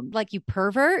room. Like, you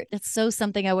pervert. It's so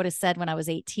something I would have said when I was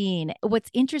 18. What's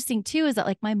interesting too is that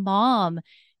like my mom,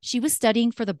 she was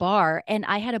studying for the bar and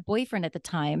I had a boyfriend at the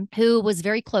time who was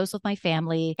very close with my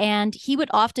family. And he would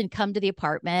often come to the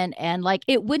apartment and like,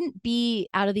 it wouldn't be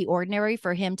out of the ordinary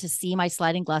for him to see my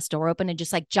sliding glass door open and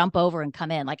just like jump over and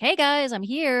come in like, hey guys, I'm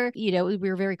here. You know, we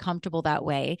were very comfortable that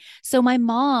way. So my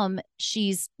mom,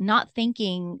 she's not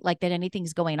thinking like that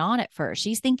anything's going on at first.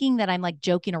 She's thinking that I'm like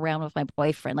joking around with my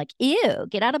boyfriend, like, ew,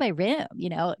 get out of my room. You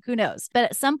know, who knows? But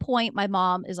at some point, my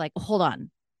mom is like, hold on.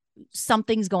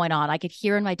 Something's going on. I could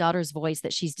hear in my daughter's voice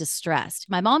that she's distressed.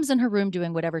 My mom's in her room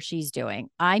doing whatever she's doing.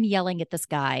 I'm yelling at this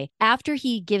guy. After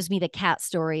he gives me the cat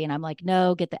story and I'm like,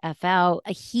 no, get the F out.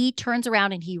 He turns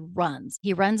around and he runs.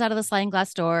 He runs out of the sliding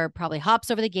glass door, probably hops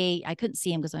over the gate. I couldn't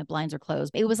see him because my blinds are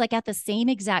closed. It was like at the same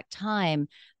exact time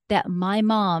that my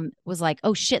mom was like,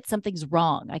 oh shit, something's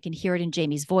wrong. I can hear it in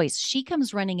Jamie's voice. She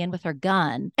comes running in with her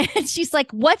gun and she's like,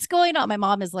 what's going on? My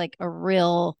mom is like a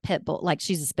real pit bull. Like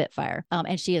she's a Spitfire.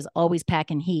 And she is always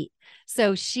packing heat.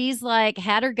 So she's like,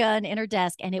 had her gun in her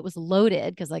desk and it was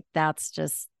loaded. Cause like, that's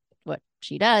just what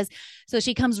she does. So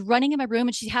she comes running in my room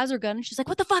and she has her gun and she's like,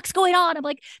 what the fuck's going on? I'm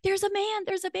like, there's a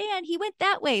man. He went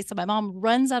that way. So my mom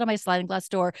runs out of my sliding glass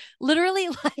door, literally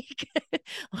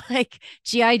like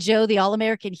G.I. Joe, the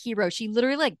all-American hero. She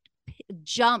literally like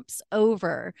jumps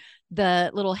over the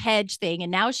little hedge thing.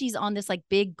 And now she's on this like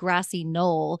big grassy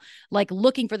knoll, like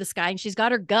looking for this guy. And she's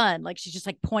got her gun. Like she's just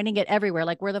like pointing it everywhere.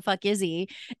 Like, where the fuck is he?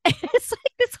 And it's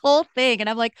like this whole thing. And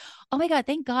I'm like, oh my God,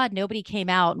 thank God nobody came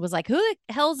out and was like, who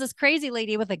the hell is this crazy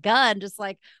lady with a gun? Just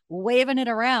like waving it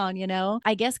around, you know?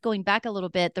 I guess going back a little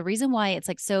bit, the reason why it's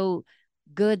like so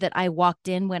good that I walked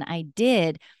in when I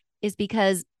did is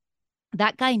because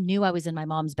that guy knew I was in my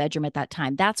mom's bedroom at that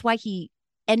time. That's why he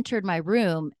entered my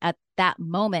room at that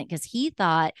moment, because he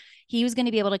thought he was going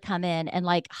to be able to come in and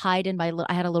like hide in I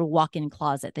had a little walk-in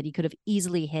closet that he could have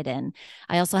easily hidden.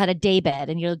 I also had a day bed,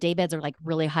 and you know, day beds are like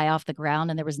really high off the ground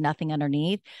and there was nothing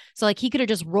underneath. So like he could have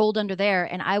just rolled under there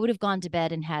and I would have gone to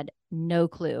bed and had no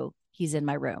clue he's in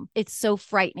my room. It's so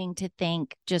frightening to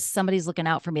think just somebody's looking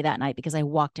out for me that night because I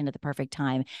walked in at the perfect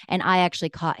time and I actually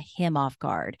caught him off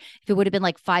guard. If it would have been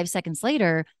like 5 seconds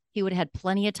later, he would have had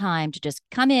plenty of time to just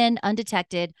come in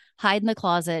undetected, hide in the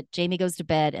closet. Jamie goes to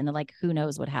bed, and then like, who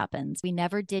knows what happens. We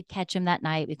never did catch him that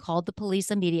night. We called the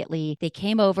police immediately. They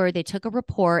came over, they took a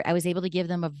report. I was able to give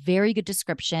them a very good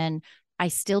description. I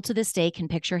still to this day can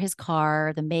picture his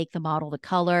car, the make, the model, the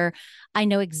color. I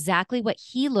know exactly what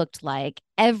he looked like,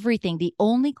 everything. The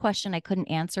only question I couldn't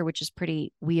answer, which is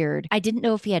pretty weird, I didn't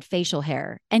know if he had facial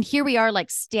hair. And here we are like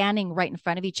standing right in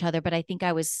front of each other. But I think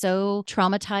I was so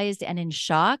traumatized and in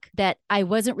shock that I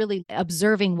wasn't really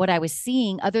observing what I was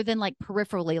seeing other than like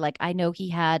peripherally. Like I know he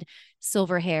had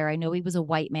silver hair. I know he was a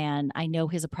white man. I know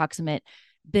his approximate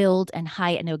build and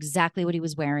height. I know exactly what he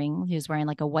was wearing. He was wearing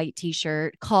like a white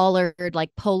t-shirt, collared, like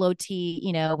polo tee,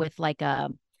 with like a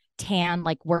tan,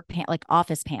 like work pant, like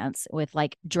office pants with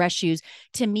like dress shoes.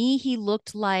 To me, he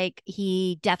looked like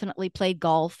he definitely played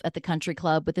golf at the country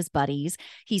club with his buddies.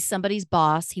 He's somebody's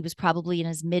boss. He was probably in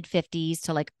his mid 50s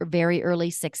to like very early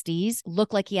 60s.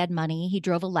 Looked like he had money. He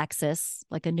drove a Lexus,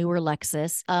 like a newer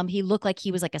Lexus. He looked like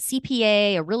he was like a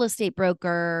CPA, a real estate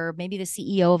broker, maybe the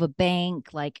CEO of a bank,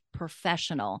 like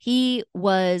professional. He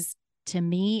was, to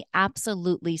me,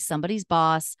 absolutely somebody's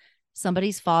boss,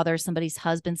 somebody's father, somebody's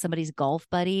husband, somebody's golf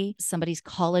buddy, somebody's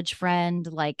college friend.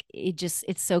 Like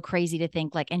it's so crazy to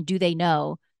think like, and do they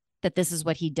know that this is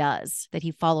what he does, that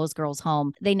he follows girls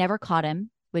home? They never caught him,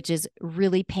 which is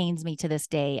really pains me to this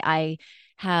day. I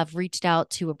have reached out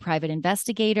to a private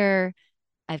investigator.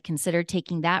 I've considered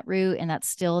taking that route, and that's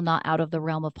still not out of the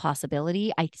realm of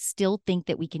possibility. I still think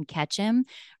that we can catch him.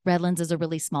 Redlands is a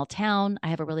really small town. I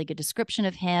have a really good description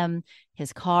of him,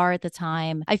 his car at the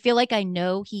time. I feel like I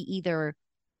know he either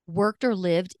worked or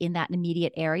lived in that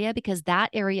immediate area, because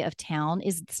that area of town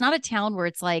it's not a town where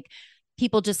it's like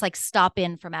people just like stop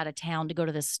in from out of town to go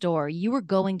to the store. You were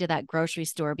going to that grocery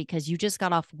store because you just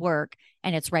got off work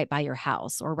and it's right by your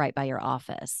house or right by your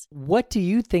office. What do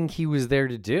you think he was there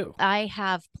to do? I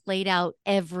have played out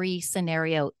every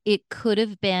scenario. It could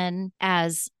have been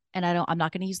I'm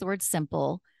not going to use the word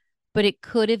simple, but it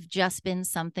could have just been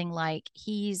something like,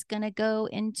 he's going to go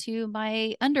into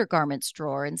my undergarments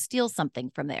drawer and steal something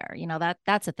from there.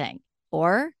 That's a thing.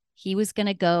 Or he was going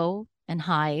to go and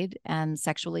hide and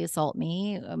sexually assault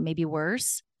me, maybe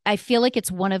worse. I feel like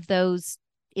it's one of those,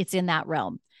 it's in that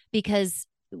realm, because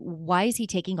why is he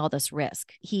taking all this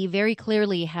risk? He very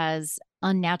clearly has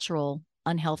unnatural,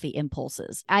 unhealthy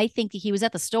impulses. I think that he was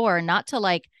at the store not to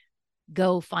like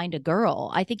go find a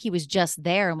girl. I think he was just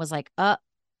there and was like,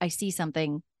 I see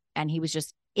something. And he was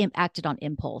just acted on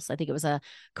impulse. I think it was a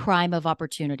crime of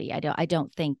opportunity. I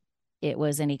don't think it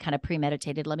was any kind of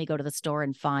premeditated, let me go to the store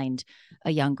and find a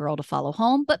young girl to follow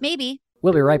home, but maybe.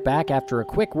 We'll be right back after a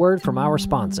quick word from our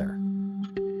sponsor.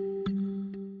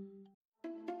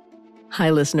 Hi,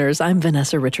 listeners. I'm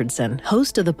Vanessa Richardson,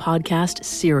 host of the podcast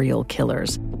Serial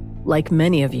Killers. Like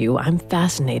many of you, I'm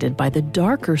fascinated by the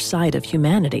darker side of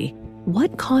humanity.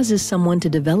 What causes someone to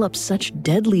develop such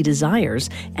deadly desires,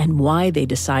 and why they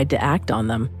decide to act on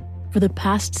them? For the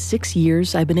past 6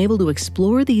 years, I've been able to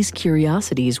explore these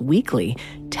curiosities weekly,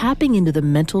 tapping into the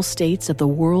mental states of the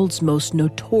world's most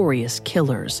notorious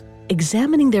killers,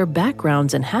 examining their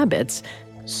backgrounds and habits,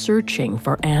 searching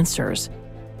for answers.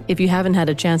 If you haven't had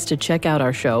a chance to check out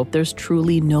our show, there's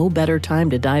truly no better time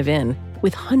to dive in.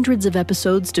 With hundreds of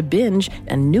episodes to binge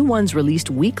and new ones released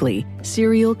weekly,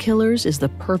 Serial Killers is the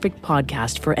perfect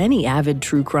podcast for any avid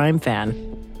true crime fan.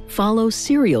 Follow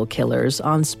Serial Killers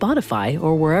on Spotify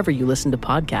or wherever you listen to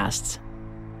podcasts.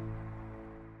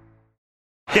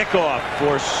 Kickoff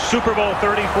for Super Bowl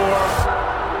 34.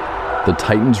 The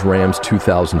Titans-Rams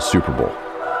 2000 Super Bowl,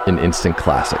 an instant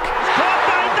classic.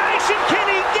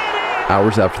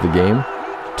 Hours after the game,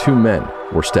 2 men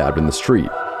were stabbed in the street,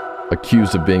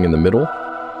 accused of being in the middle,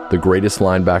 the greatest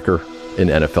linebacker in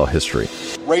NFL history.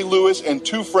 Ray Lewis and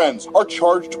 2 friends are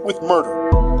charged with murder.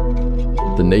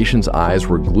 The nation's eyes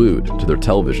were glued to their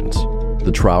televisions.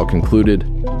 The trial concluded,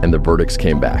 and the verdicts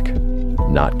came back.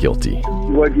 Not guilty.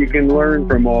 What you can learn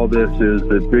from all this is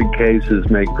that big cases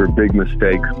make for big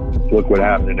mistakes. Look what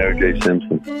happened in O.J.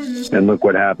 Simpson, and look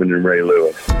what happened in Ray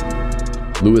Lewis.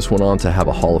 Lewis went on to have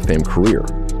a Hall of Fame career,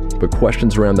 but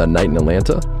questions around that night in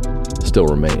Atlanta still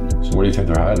remain. So what do you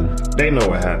think they're hiding? They know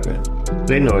what happened.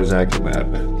 They know exactly what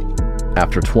happened.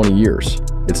 After 20 years,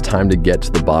 it's time to get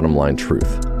to the bottom line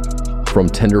truth. From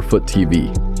Tenderfoot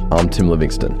TV, I'm Tim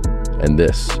Livingston, and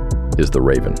this is The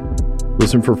Raven.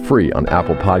 Listen for free on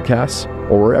Apple Podcasts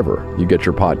or wherever you get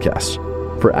your podcasts.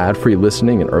 For ad-free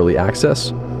listening and early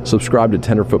access, subscribe to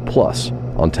Tenderfoot Plus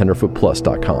on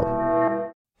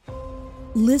tenderfootplus.com.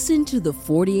 Listen to the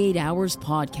 48 Hours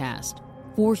podcast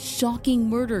for shocking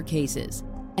murder cases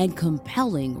and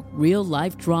compelling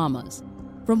real-life dramas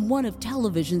from one of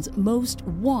television's most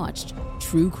watched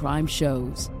true crime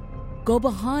shows. Go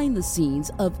behind the scenes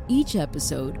of each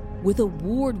episode with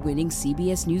award-winning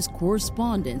CBS News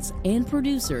correspondents and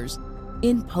producers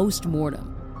in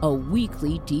Postmortem, a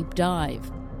weekly deep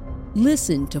dive.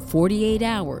 Listen to 48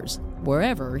 Hours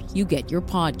wherever you get your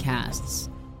podcasts.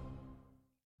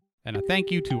 And a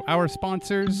thank you to our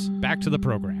sponsors. Back to the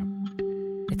program.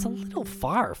 It's a little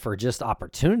far for just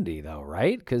opportunity, though,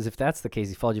 right? Because if that's the case,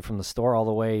 he followed you from the store all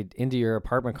the way into your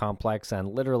apartment complex and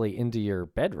literally into your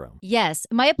bedroom. Yes.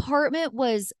 My apartment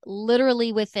was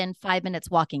literally within 5 minutes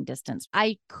walking distance.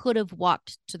 I could have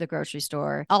walked to the grocery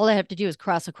store. All I have to do is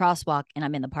cross a crosswalk and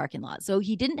I'm in the parking lot. So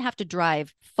he didn't have to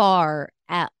drive far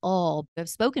at all. I've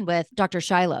spoken with Dr.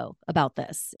 Shiloh about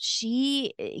this.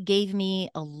 She gave me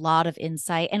a lot of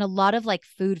insight and a lot of like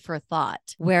food for thought.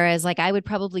 Whereas like I would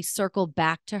probably circle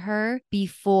back to her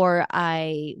before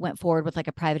I went forward with like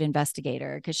a private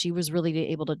investigator, because she was really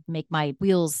able to make my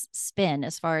wheels spin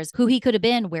as far as who he could have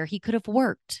been, where he could have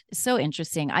worked. It's so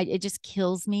interesting. It just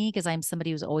kills me because I'm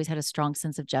somebody who's always had a strong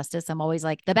sense of justice. I'm always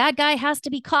like, the bad guy has to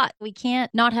be caught. We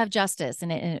can't not have justice.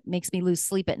 And it makes me lose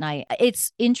sleep at night.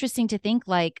 It's interesting to think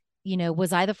like, you know,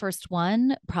 was I the first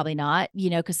one? Probably not,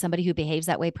 you know, because somebody who behaves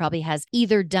that way probably has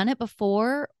either done it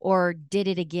before or did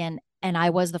it again. And I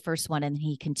was the first one and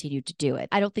he continued to do it.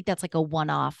 I don't think that's like a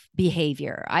one-off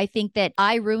behavior. I think that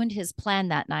I ruined his plan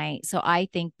that night. So I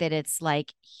think that it's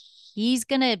like he's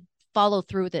going to follow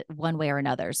through with it one way or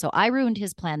another. So I ruined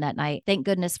his plan that night. Thank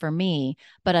goodness for me,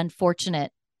 but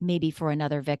unfortunate maybe for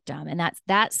another victim. And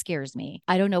that scares me.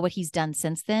 I don't know what he's done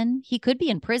since then. He could be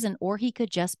in prison or he could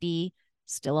just be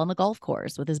still on the golf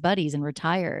course with his buddies and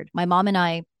retired. My mom and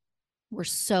I were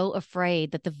so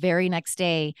afraid that the very next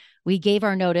day we gave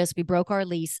our notice. We broke our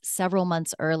lease several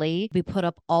months early. We put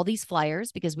up all these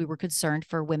flyers because we were concerned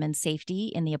for women's safety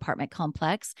in the apartment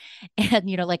complex. And,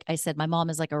 you know, like I said, my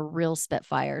mom is like a real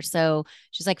spitfire. So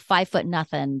she's like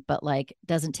 5'0", but like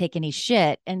doesn't take any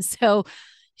shit. And so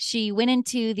she went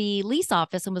into the lease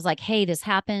office and was like, hey, this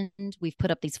happened. We've put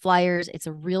up these flyers. It's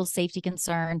a real safety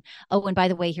concern. Oh, and by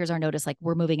the way, here's our notice. Like,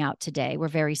 we're moving out today. We're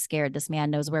very scared. This man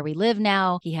knows where we live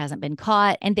now. He hasn't been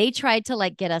caught. And they tried to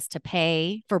like get us to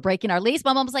pay for breaking our lease.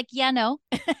 My mom was like, yeah, no,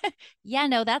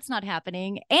 that's not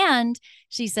happening. And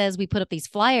she says, we put up these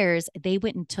flyers. They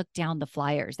went and took down the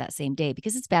flyers that same day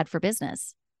because it's bad for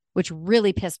business, which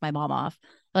really pissed my mom off.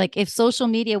 Like if social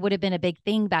media would have been a big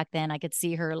thing back then, I could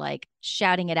see her like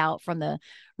shouting it out from the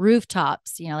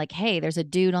rooftops, you know, like, hey, there's a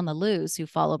dude on the loose who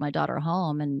followed my daughter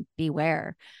home and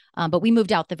beware. But we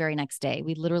moved out the very next day.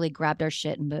 We literally grabbed our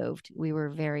shit and moved. We were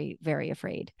very, very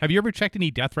afraid. Have you ever checked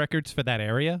any death records for that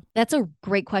area? That's a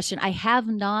great question. I have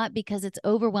not, because it's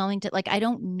overwhelming to like, I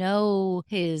don't know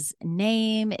his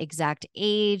name, exact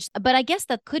age, but I guess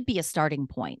that could be a starting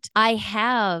point. I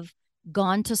have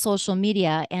gone to social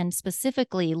media and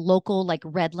specifically local, like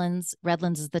Redlands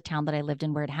is the town that I lived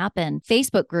in where it happened,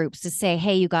 Facebook groups to say,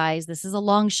 hey, you guys, this is a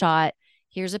long shot.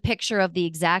 Here's a picture of the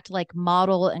exact like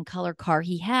model and color car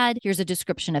he had. Here's a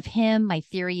description of him. My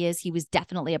theory is he was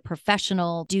definitely a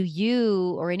professional. Do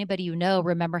you or anybody you know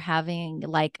remember having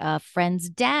like a friend's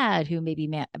dad who maybe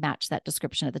matched that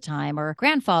description at the time, or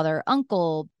grandfather,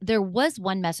 uncle? There was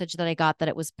one message that I got that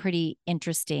it was pretty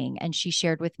interesting. And she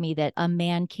shared with me that a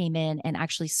man came in and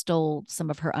actually stole some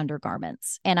of her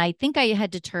undergarments. And I think I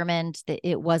had determined that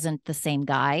it wasn't the same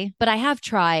guy, but I have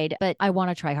tried, but I want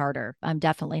to try harder. I'm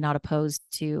definitely not opposed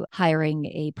to hiring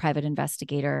a private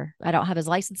investigator. I don't have his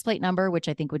license plate number, which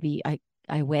I think would be,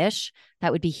 I wish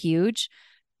that would be huge,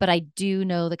 but I do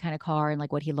know the kind of car and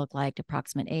like what he looked like,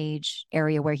 approximate age,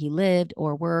 area where he lived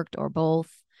or worked or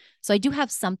both. So I do have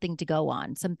something to go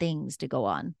on, some things to go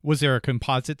on. Was there a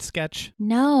composite sketch?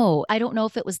 No, I don't know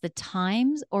if it was the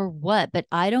Times or what, but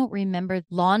I don't remember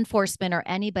law enforcement or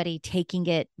anybody taking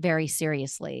it very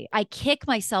seriously. I kick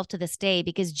myself to this day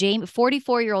because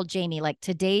 44-year-old Jamie, like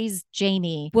today's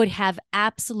Jamie, would have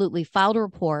absolutely filed a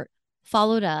report,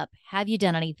 followed up. Have you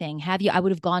done anything? I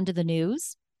would have gone to the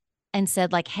news and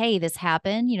said like, hey, this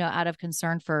happened, you know, out of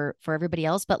concern for everybody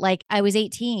else. But like I was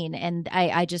 18 and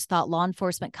I just thought law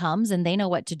enforcement comes and they know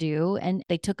what to do. And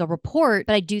they took a report,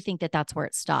 but I do think that that's where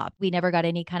it stopped. We never got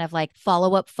any kind of like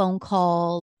follow-up phone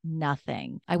call,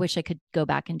 nothing. I wish I could go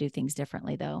back and do things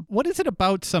differently though. What is it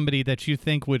about somebody that you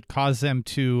think would cause them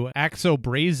to act so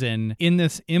brazen in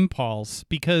this impulse?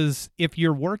 Because if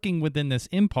you're working within this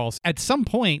impulse, at some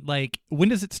point, like when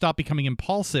does it stop becoming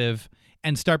impulsive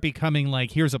and start becoming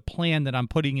like, here's a plan that I'm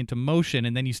putting into motion,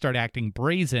 and then you start acting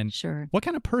brazen. Sure. What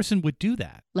kind of person would do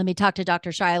that? Let me talk to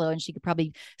Dr. Shiloh and she could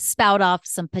probably spout off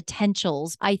some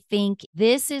potentials. I think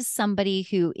this is somebody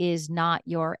who is not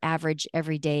your average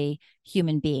everyday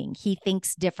human being. He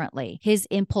thinks differently. His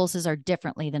impulses are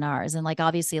differently than ours. And like,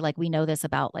 obviously, like we know this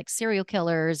about like serial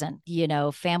killers and, you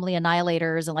know, family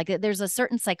annihilators. And like, there's a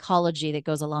certain psychology that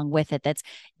goes along with it that's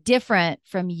different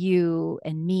from you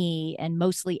and me and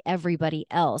mostly everybody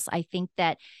else. I think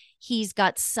that he's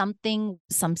got something,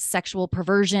 some sexual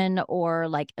perversion or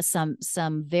like some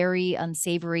very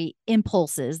unsavory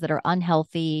impulses that are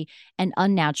unhealthy and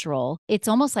unnatural. It's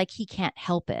almost like he can't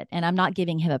help it. And I'm not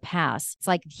giving him a pass. It's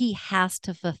like he has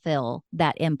to fulfill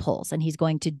that impulse and he's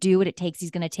going to do what it takes. He's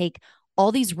going to take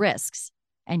all these risks.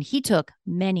 And he took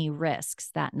many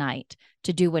risks that night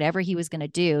to do whatever he was going to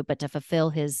do, but to fulfill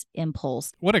his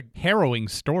impulse. What a harrowing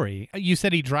story. You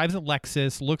said he drives a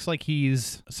Lexus, looks like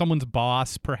he's someone's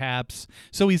boss, perhaps.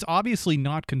 So he's obviously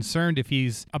not concerned if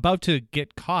he's about to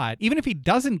get caught. Even if he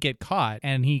doesn't get caught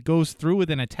and he goes through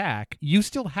with an attack, you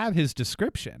still have his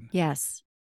description. Yes.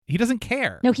 He doesn't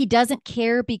care. No, he doesn't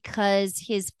care because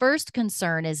his first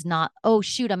concern is not, oh,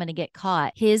 shoot, I'm going to get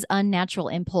caught. His unnatural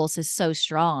impulse is so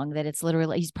strong that it's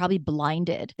literally, he's probably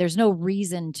blinded. There's no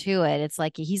reason to it. It's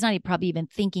like he's not probably even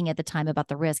thinking at the time about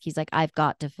the risk. He's like, I've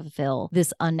got to fulfill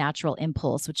this unnatural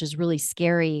impulse, which is really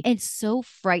scary. It's so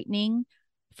frightening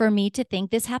for me to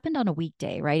think this happened on a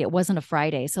weekday, right? It wasn't a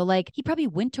Friday. So like he probably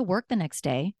went to work the next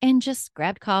day and just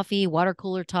grabbed coffee, water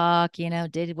cooler talk, you know,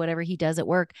 did whatever he does at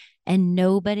work. And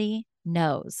nobody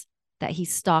knows that he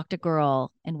stalked a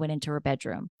girl and went into her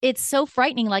bedroom. It's so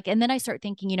frightening. Like, and then I start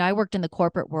thinking, you know, I worked in the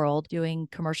corporate world doing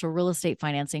commercial real estate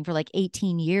financing for like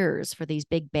 18 years for these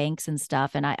big banks and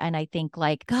stuff. And I think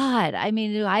like, God, I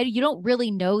mean, you don't really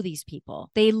know these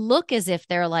people. They look as if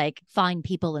they're like fine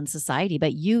people in society,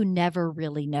 but you never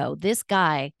really know. This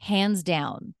guy, hands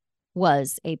down,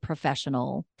 was a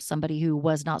professional, somebody who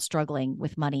was not struggling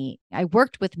with money. I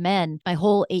worked with men my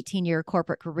whole 18-year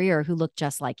corporate career who looked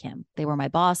just like him. They were my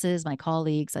bosses, my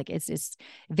colleagues. Like it's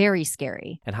very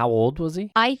scary. And how old was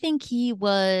he? I think he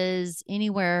was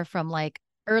anywhere from like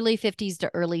early 50s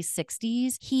to early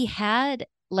 60s. He had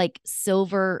like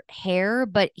silver hair,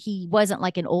 but he wasn't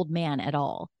like an old man at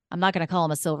all. I'm not going to call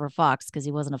him a silver fox because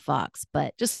he wasn't a fox,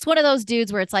 but just one of those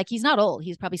dudes where it's like, he's not old.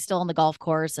 He's probably still on the golf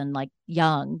course and like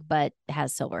young, but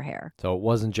has silver hair. So it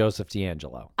wasn't Joseph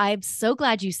D'Angelo. I'm so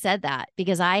glad you said that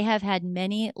because I have had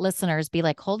many listeners be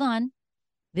like, hold on,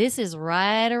 this is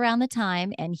right around the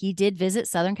time. And he did visit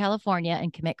Southern California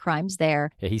and commit crimes there.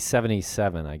 Yeah, he's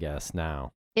 77, I guess,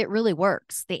 now. It really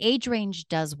works. The age range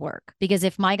does work because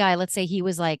if my guy, let's say he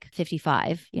was like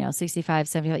 55, 65,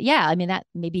 75. Yeah. I mean, that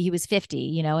maybe he was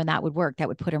 50, and that would work. That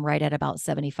would put him right at about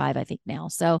 75, I think now.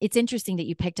 So it's interesting that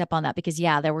you picked up on that because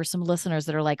there were some listeners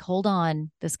that are like, hold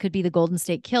on, this could be the Golden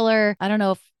State Killer. I don't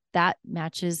know if that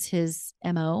matches his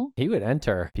MO. He would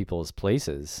enter people's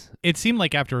places. It seemed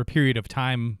like after a period of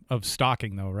time of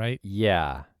stalking though, right?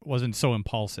 Yeah. It wasn't so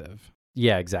impulsive.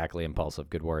 Yeah, exactly. Impulsive.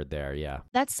 Good word there. Yeah.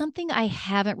 That's something I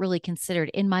haven't really considered.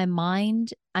 In my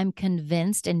mind, I'm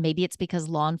convinced, and maybe it's because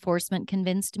law enforcement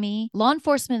convinced me. Law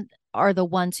enforcement are the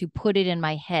ones who put it in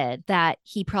my head that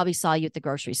he probably saw you at the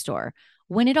grocery store.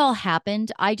 When it all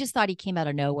happened, I just thought he came out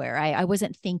of nowhere. I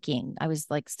wasn't thinking. I was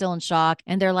like still in shock.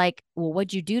 And they're like, well,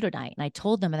 what'd you do tonight? And I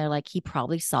told them, and they're like, he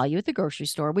probably saw you at the grocery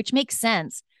store, which makes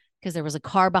sense. Because there was a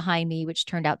car behind me, which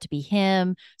turned out to be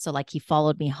him. So like he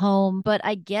followed me home. But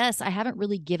I guess I haven't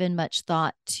really given much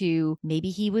thought to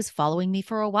maybe he was following me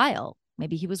for a while.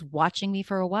 Maybe he was watching me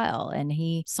for a while and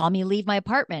he saw me leave my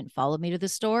apartment, followed me to the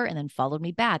store, and then followed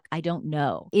me back. I don't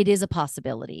know. It is a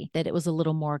possibility that it was a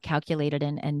little more calculated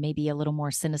and maybe a little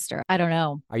more sinister. I don't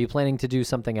know. Are you planning to do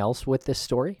something else with this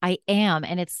story? I am.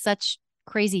 And it's such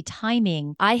crazy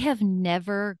timing. I have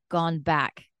never gone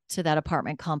back to that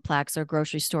apartment complex or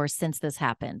grocery store since this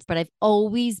happened. But I've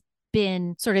always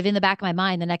been sort of in the back of my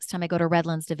mind, the next time I go to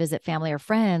Redlands to visit family or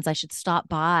friends, I should stop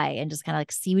by and just kind of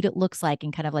like see what it looks like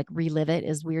and kind of like relive it,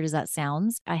 as weird as that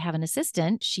sounds. I have an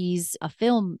assistant. She's a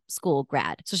film school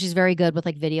grad. So she's very good with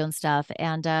like video and stuff.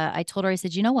 And I told her, I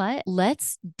said, you know what?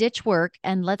 Let's ditch work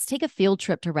and let's take a field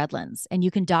trip to Redlands and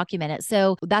you can document it.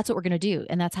 So that's what we're going to do.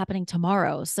 And that's happening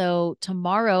tomorrow. So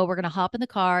tomorrow we're going to hop in the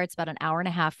car. It's about an hour and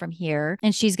a half from here.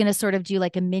 And she's going to sort of do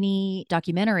like a mini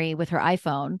documentary with her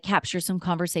iPhone, capture some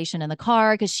conversation in the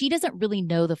car because she doesn't really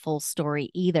know the full story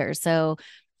either. So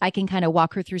I can kind of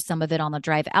walk her through some of it on the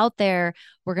drive out there.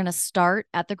 We're going to start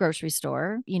at the grocery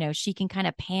store. You know, she can kind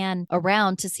of pan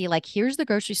around to see like, here's the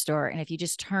grocery store. And if you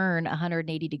just turn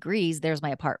 180 degrees, there's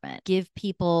my apartment. Give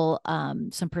people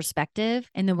some perspective.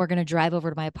 And then we're going to drive over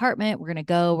to my apartment. We're going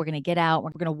to get out.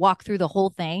 We're going to walk through the whole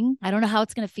thing. I don't know how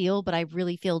it's going to feel, but I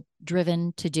really feel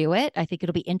driven to do it. I think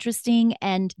it'll be interesting.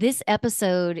 And this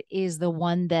episode is the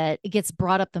one that it gets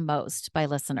brought up the most by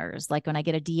listeners. Like when I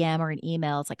get a DM or an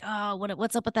email, it's like, oh,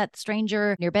 what's up with that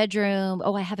stranger in your bedroom?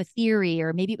 Oh, I have a theory,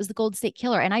 or maybe it was the Golden State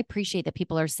Killer. And I appreciate that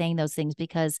people are saying those things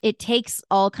because it takes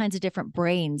all kinds of different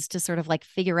brains to sort of like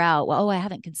figure out, well, oh, I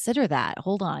haven't considered that.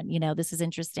 Hold on. You know, this is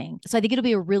interesting. So I think it'll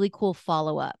be a really cool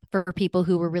follow-up for people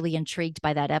who were really intrigued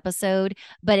by that episode.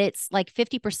 But it's like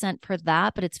 50% for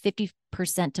that, but it's 50%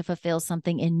 to fulfill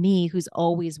something in me who's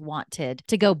always wanted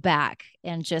to go back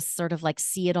and just sort of like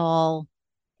see it all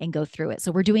and go through it.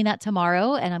 So we're doing that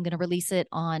tomorrow, and I'm going to release it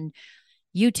on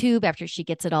YouTube after she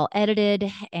gets it all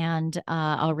edited, and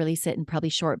I'll release it in probably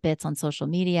short bits on social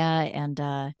media. And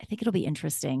I think it'll be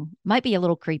interesting. Might be a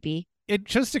little creepy. It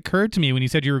just occurred to me when you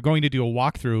said you were going to do a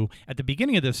walkthrough at the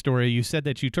beginning of this story, you said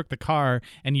that you took the car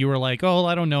and you were like, oh,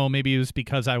 I don't know, maybe it was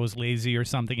because I was lazy or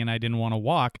something and I didn't want to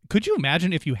walk. Could you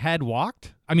imagine if you had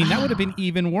walked? I mean, that would have been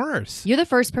even worse. You're the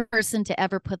first person to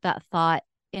ever put that thought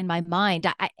in my mind.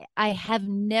 I have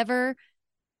never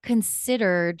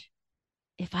considered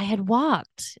if I had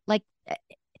walked. Like,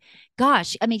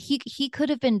 gosh, I mean, he could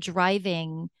have been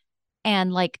driving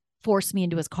and like forced me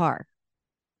into his car.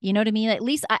 You know what I mean? At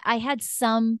least I had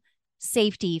some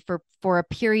safety for a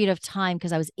period of time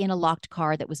because I was in a locked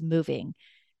car that was moving,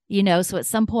 you know? So at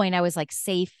some point I was like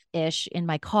safe-ish in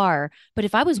my car. But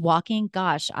if I was walking,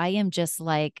 gosh, I am just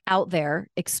like out there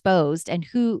exposed. And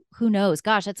who knows?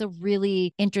 Gosh, that's a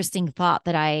really interesting thought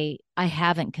that I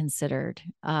haven't considered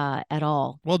at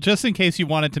all. Well, just in case you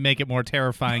wanted to make it more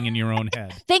terrifying in your own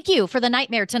head. Thank you for the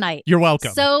nightmare tonight. You're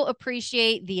welcome. So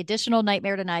appreciate the additional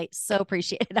nightmare tonight. So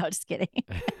appreciate it. No, just kidding.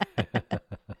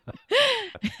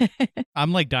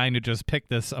 I'm like dying to just pick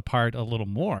this apart a little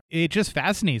more. It just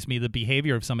fascinates me, the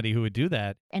behavior of somebody who would do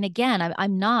that. And again,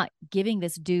 I'm not giving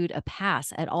this dude a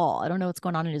pass at all. I don't know what's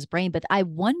going on in his brain, but I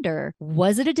wonder,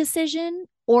 was it a decision?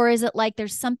 Or is it like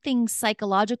there's something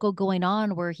psychological going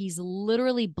on where he's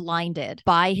literally blinded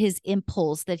by his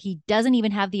impulse that he doesn't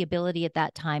even have the ability at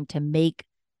that time to make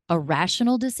a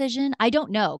rational decision? I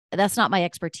don't know. That's not my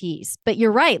expertise. But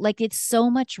you're right. Like it's so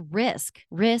much risk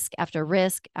after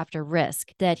risk after risk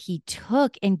that he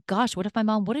took. And gosh, what if my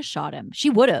mom would have shot him? She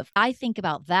would have. I think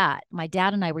about that. My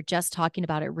dad and I were just talking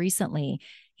about it recently.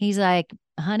 He's like,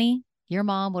 honey, your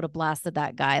mom would have blasted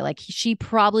that guy. Like she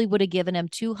probably would have given him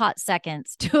 2 hot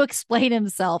seconds to explain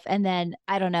himself. And then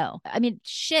I don't know. I mean,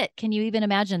 shit. Can you even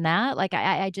imagine that? Like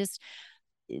I just,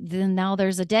 then now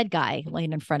there's a dead guy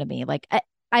laying in front of me. Like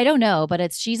I don't know,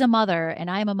 but she's a mother and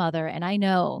I'm a mother, and I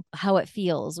know how it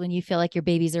feels when you feel like your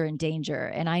babies are in danger.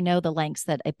 And I know the lengths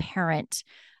that a parent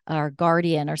or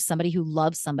guardian or somebody who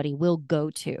loves somebody will go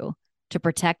to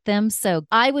protect them. So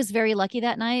I was very lucky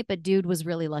that night, but dude was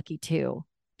really lucky too,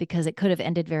 because it could have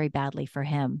ended very badly for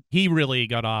him. He really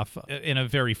got off in a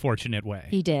very fortunate way.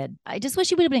 He did. I just wish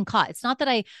he would have been caught. It's not that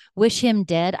I wish him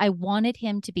dead. I wanted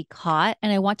him to be caught,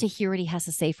 and I want to hear what he has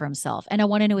to say for himself. And I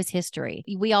want to know his history.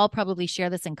 We all probably share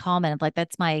this in common. Like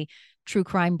that's my true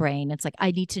crime brain. It's like,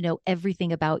 I need to know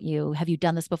everything about you. Have you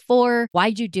done this before?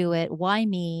 Why'd you do it? Why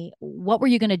me? What were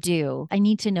you going to do? I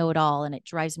need to know it all. And it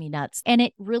drives me nuts. And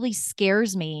it really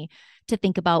scares me to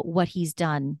think about what he's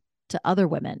done to other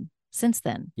women since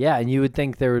then. Yeah, and you would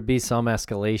think there would be some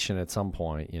escalation at some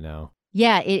point, you know?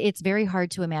 Yeah, it's very hard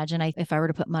to imagine. If I were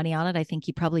to put money on it, I think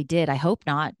he probably did. I hope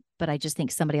not, but I just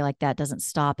think somebody like that doesn't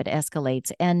stop. It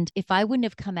escalates. And if I wouldn't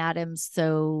have come at him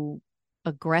so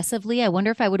aggressively, I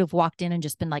wonder if I would have walked in and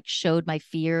just been like, showed my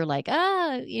fear, like,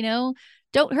 you know,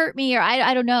 don't hurt me. Or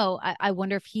I don't know. I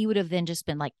wonder if he would have then just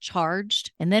been like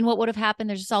charged. And then what would have happened?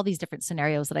 There's just all these different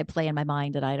scenarios that I play in my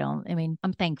mind that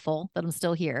I'm thankful that I'm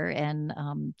still here. And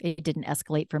it didn't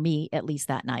escalate for me, at least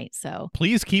that night. So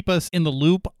please keep us in the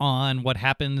loop on what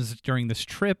happens during this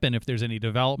trip and if there's any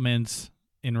developments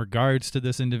in regards to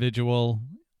this individual.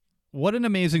 What an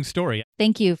amazing story.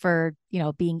 Thank you for,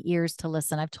 being ears to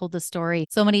listen. I've told this story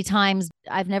so many times.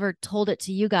 I've never told it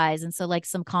to you guys. And so like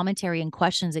some commentary and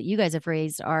questions that you guys have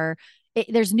raised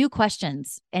there's new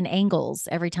questions and angles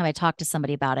every time I talk to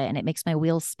somebody about it. And it makes my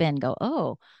wheels spin, go,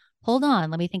 oh, hold on,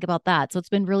 let me think about that. So it's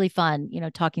been really fun,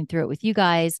 talking through it with you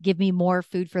guys. Give me more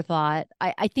food for thought.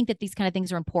 I think that these kind of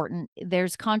things are important.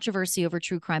 There's controversy over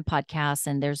true crime podcasts,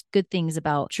 and there's good things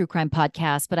about true crime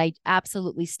podcasts, but I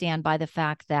absolutely stand by the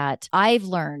fact that I've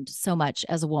learned so much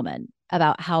as a woman.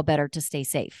 about how better to stay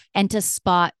safe and to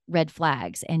spot red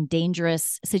flags and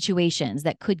dangerous situations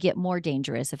that could get more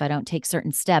dangerous if I don't take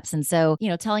certain steps. And so,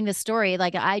 telling this story,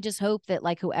 like, I just hope that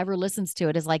like whoever listens to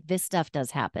it is like, this stuff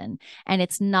does happen. And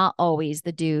it's not always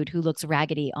the dude who looks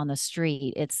raggedy on the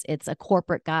street. It's a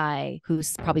corporate guy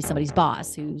who's probably somebody's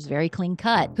boss, who's very clean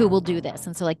cut, who will do this.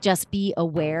 And so like, just be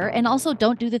aware, and also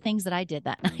don't do the things that I did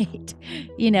that night.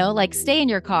 Like stay in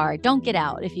your car, don't get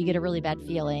out if you get a really bad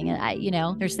feeling.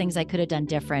 And there's things I could have done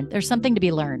different. There's something to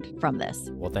be learned from this.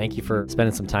 Well, thank you for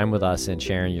spending some time with us and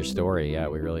sharing your story. Yeah,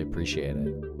 we really appreciate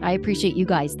it. I appreciate you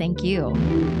guys. Thank you.